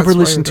 I've never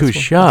listened to his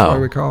show.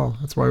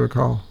 That's why we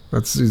call.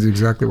 That's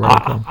exactly why we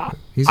call.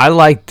 I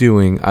like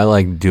doing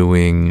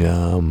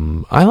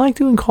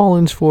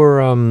call-ins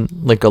for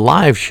like a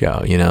live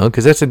show, you know,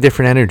 because that's a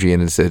different energy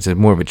and it's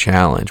more of a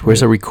challenge.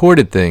 Whereas a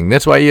recorded thing,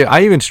 that's why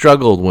I even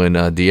struggled when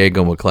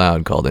Diego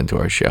McLeod called into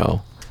our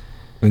show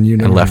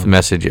and left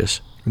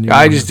messages.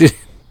 I just did.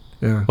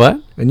 Yeah.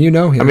 What? And you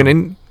know him. I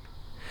mean,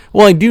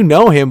 well, I do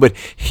know him, but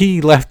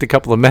he left a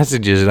couple of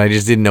messages, and I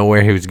just didn't know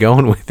where he was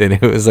going with it.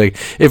 It was like,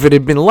 if it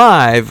had been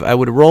live, I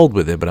would have rolled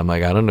with it, but I'm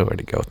like, I don't know where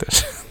to go with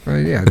this.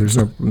 Yeah, there's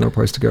no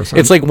place to go. So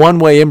it's like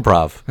one-way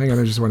improv. Hang on,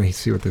 I just want to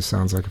see what this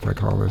sounds like if I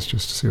call this,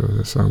 just to see what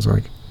this sounds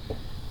like.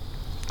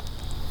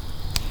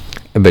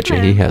 I bet you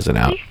he has an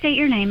out. Please state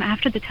your name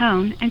after the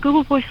tone, and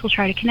Google Voice will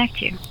try to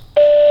connect you.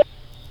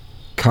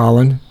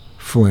 Colin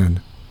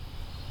Flynn.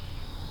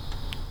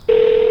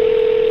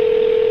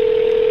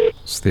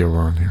 It's Theo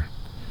Von here.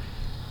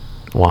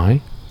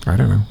 Why? I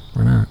don't know.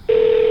 Why not?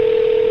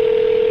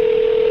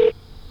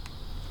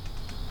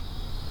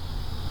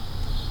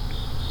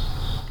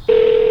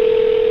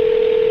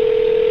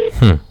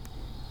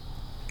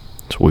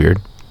 It's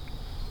weird.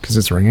 Because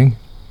it's ringing?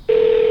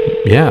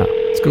 Yeah.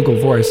 It's Google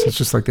Voice. It's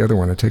just like the other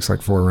one. It takes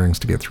like 4 rings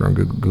to get through on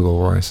Google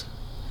Voice.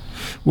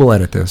 We'll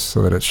edit this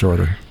so that it's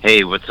shorter.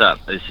 Hey, what's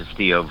up? This is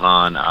Theo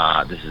Von.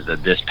 This is the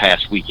This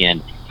Past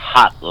Weekend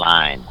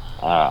hotline.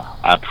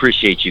 I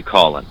appreciate you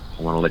calling.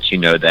 I want to let you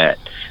know that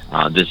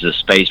this is a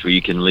space where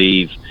you can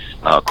leave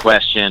a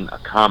question, a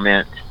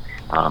comment,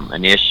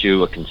 an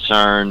issue, a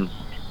concern,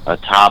 a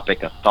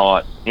topic, a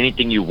thought,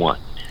 anything you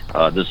want.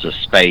 This is a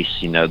space,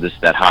 this is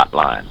that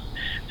hotline.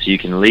 So you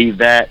can leave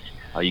that.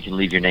 You can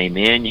leave your name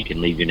in. You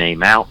can leave your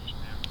name out.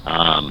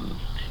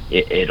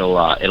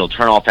 It'll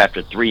turn off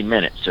after 3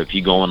 minutes. So if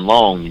you're going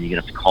long, you're going to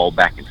have to call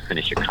back and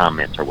finish your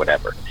comments or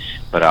whatever.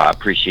 But I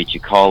appreciate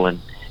you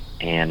calling.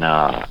 And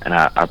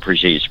I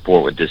appreciate your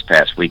support with This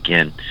Past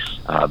Weekend.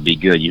 Be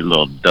good, you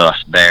little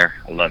dust bear.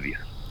 I love you.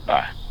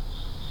 Bye.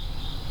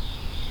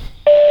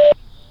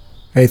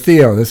 Hey,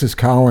 Theo, this is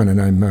Colin, and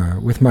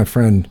I'm with my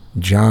friend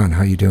John.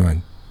 How you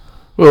doing?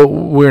 Well,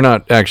 we're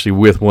not actually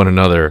with one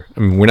another. I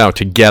mean, we're now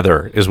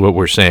together, is what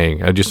we're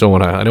saying. I just don't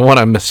want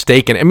to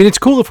mistake it. I mean, it's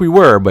cool if we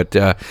were, but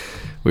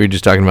we were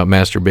just talking about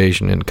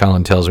masturbation, and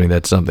Colin tells me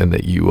that's something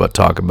that you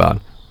talk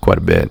about quite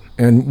a bit.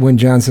 And when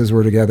John says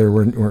we're together,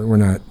 we're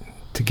not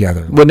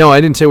together. Well, no, I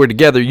didn't say we're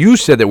together. You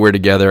said that we're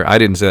together. I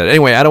didn't say that.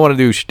 Anyway, I don't want to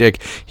do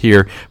shtick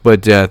here,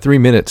 but 3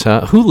 minutes,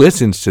 huh? Who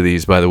listens to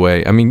these, by the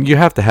way? I mean, you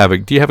have to have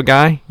do you have a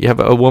guy? You have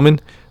a woman?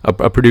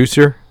 A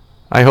producer,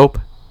 I hope?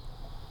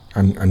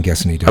 I'm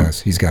guessing he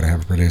does. He's got to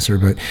have a producer,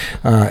 but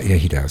yeah,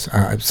 he does.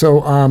 I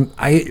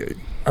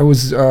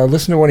was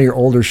listening to one of your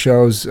older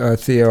shows,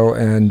 Theo,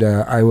 and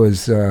I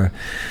was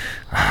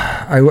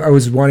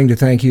wanting to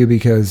thank you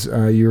because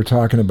you were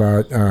talking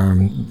about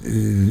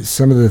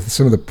some of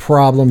the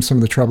problems, some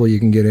of the trouble you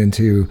can get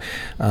into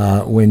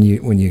when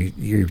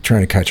you're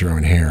trying to cut your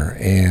own hair,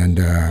 and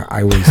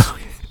I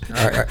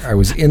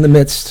was in the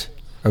midst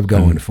of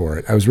going for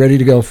it. I was ready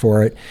to go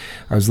for it.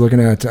 I was looking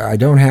at. I'm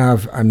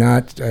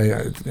not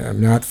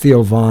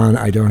Theo Von.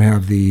 I don't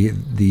have the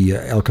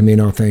El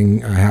Camino thing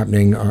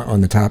happening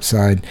on the top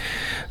side,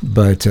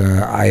 but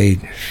I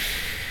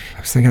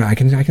was thinking I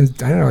don't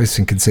know. I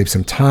can save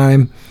some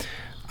time.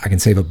 I can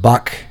save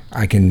 $1.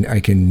 I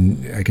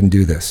can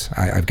do this.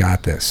 I've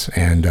got this.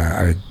 And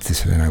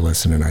then I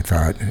listened and I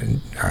thought,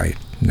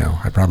 no,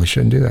 I probably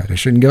shouldn't do that. I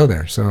shouldn't go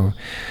there. So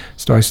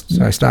I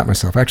stopped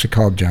myself. I actually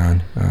called John,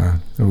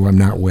 who I'm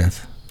not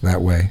with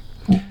that way.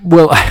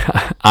 Well,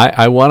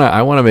 I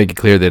wanna make it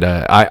clear that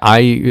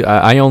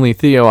I only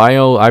Theo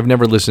I've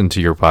never listened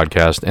to your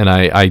podcast, and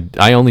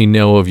I only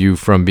know of you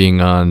from being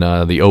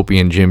on the Opie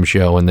and Jim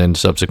show, and then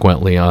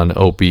subsequently on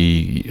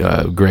Opie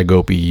Greg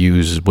Opie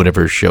Hughes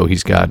whatever show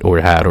he's got or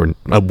had or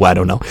I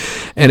don't know.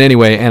 And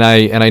anyway, and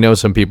I know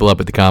some people up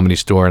at the Comedy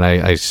Store, and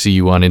I see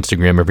you on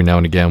Instagram every now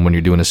and again when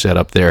you're doing a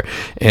setup there,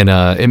 and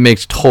it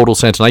makes total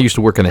sense. And I used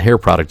to work in the hair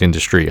product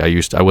industry.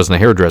 I wasn't a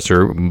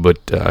hairdresser, but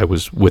I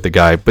was with a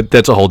guy, but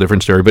that's a whole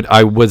different story. But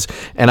I was,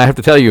 and I have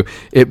to tell you,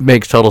 it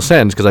makes total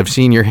sense because I've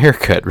seen your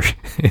haircut.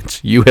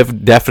 You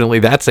have definitely,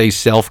 that's a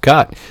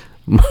self-cut.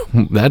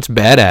 That's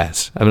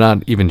badass. I'm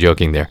not even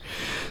joking there.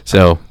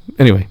 So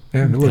anyway.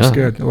 Yeah, it looks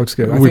good. It looks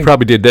good. We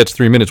probably did. That's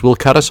 3 minutes. Will it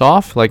cut us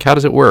off? Like, how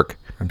does it work?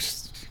 I'm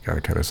just got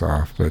to cut us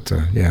off. But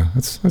yeah,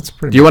 that's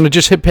pretty Do you want to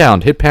just hit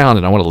pound? Hit pound,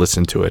 and I want to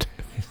listen to it.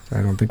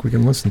 I don't think we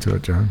can listen to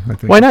it, John. I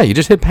think. Why not? You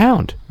just hit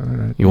pound. All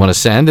right. You want to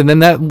send, and then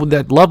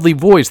that lovely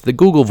voice, the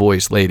Google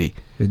voice lady.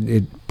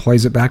 It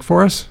plays it back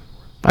for us?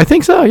 I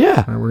think so,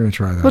 yeah. All right, we're going to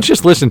try that. Let's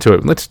just listen to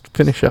it. Let's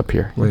finish up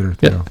here. Later,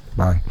 Yeah. Theo.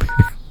 Bye.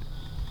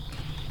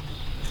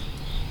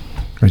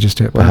 I just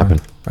hit pound. What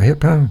happened? I hit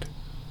pound.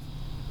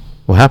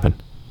 What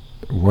happened?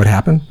 What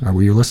happened?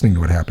 Were you listening to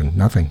what happened?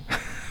 Nothing.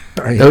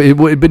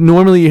 But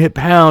normally you hit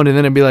pound, and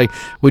then it'd be like,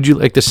 would you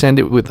like to send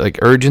it with like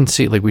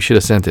urgency? Like we should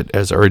have sent it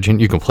as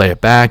urgent. You can play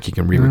it back. You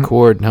can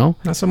re-record. No?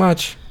 Not so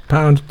much.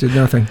 Pound did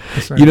nothing.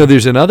 You know,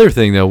 there's another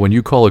thing, though. When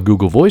you call a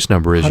Google Voice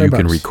number is you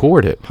can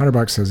record it.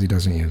 $100 says he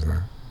doesn't use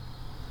that.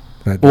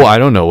 Well, I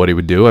don't know what he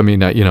would do. I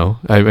mean,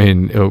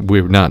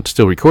 we're not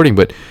still recording,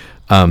 but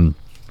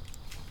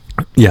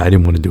yeah, I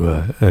didn't want to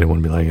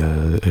be like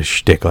a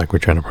shtick like we're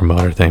trying to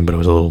promote our thing, but it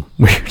was a little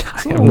weird.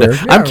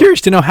 I'm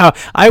curious to know how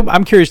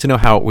I'm curious to know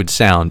how it would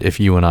sound if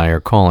you and I are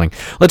calling.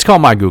 Let's call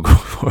my Google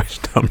Voice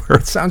number.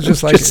 It sounds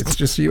just like it's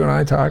just you and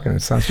I talking.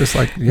 It sounds just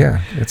like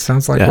it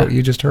sounds like what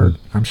you just heard.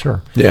 I'm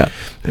sure. Yeah.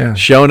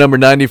 Show number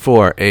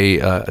 94,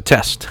 a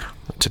test.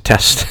 It's a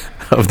test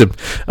of the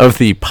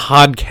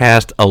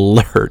podcast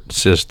alert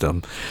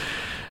system.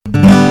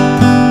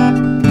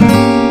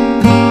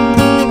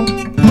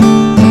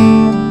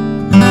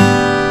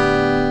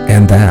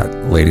 And that,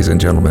 ladies and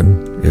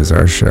gentlemen, is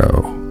our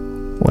show.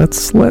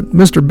 Let's let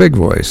Mr. Big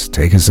Voice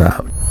take us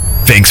out.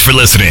 Thanks for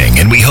listening,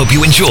 and we hope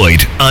you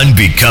enjoyed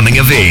Unbecoming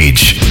of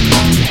Age.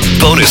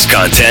 Bonus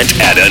content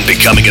at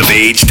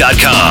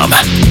unbecomingofage.com.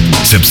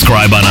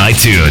 Subscribe on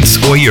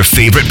iTunes or your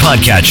favorite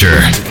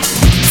podcatcher.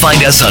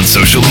 Find us on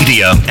social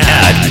media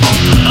at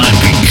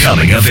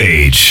Unbecoming of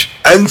Age.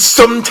 And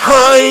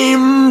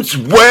sometimes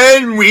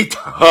when we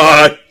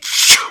touch